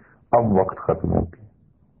دے، اب وقت ختم ہو گیا۔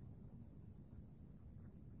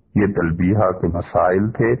 یہ تلبیہ کے مسائل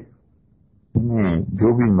تھے،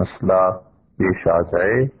 جو بھی مسئلہ پیش آ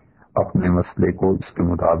جائے اپنے مسئلے کو اس کے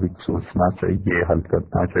مطابق سوچنا چاہیے، حل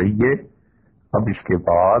کرنا چاہیے۔ اب اس کے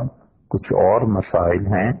بعد کچھ اور مسائل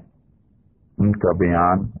ہیں، ان کا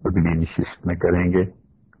بیان اگلی نشست میں کریں گے۔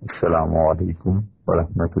 السلام علیکم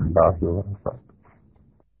ورحمۃ اللہ وبرکاتہ۔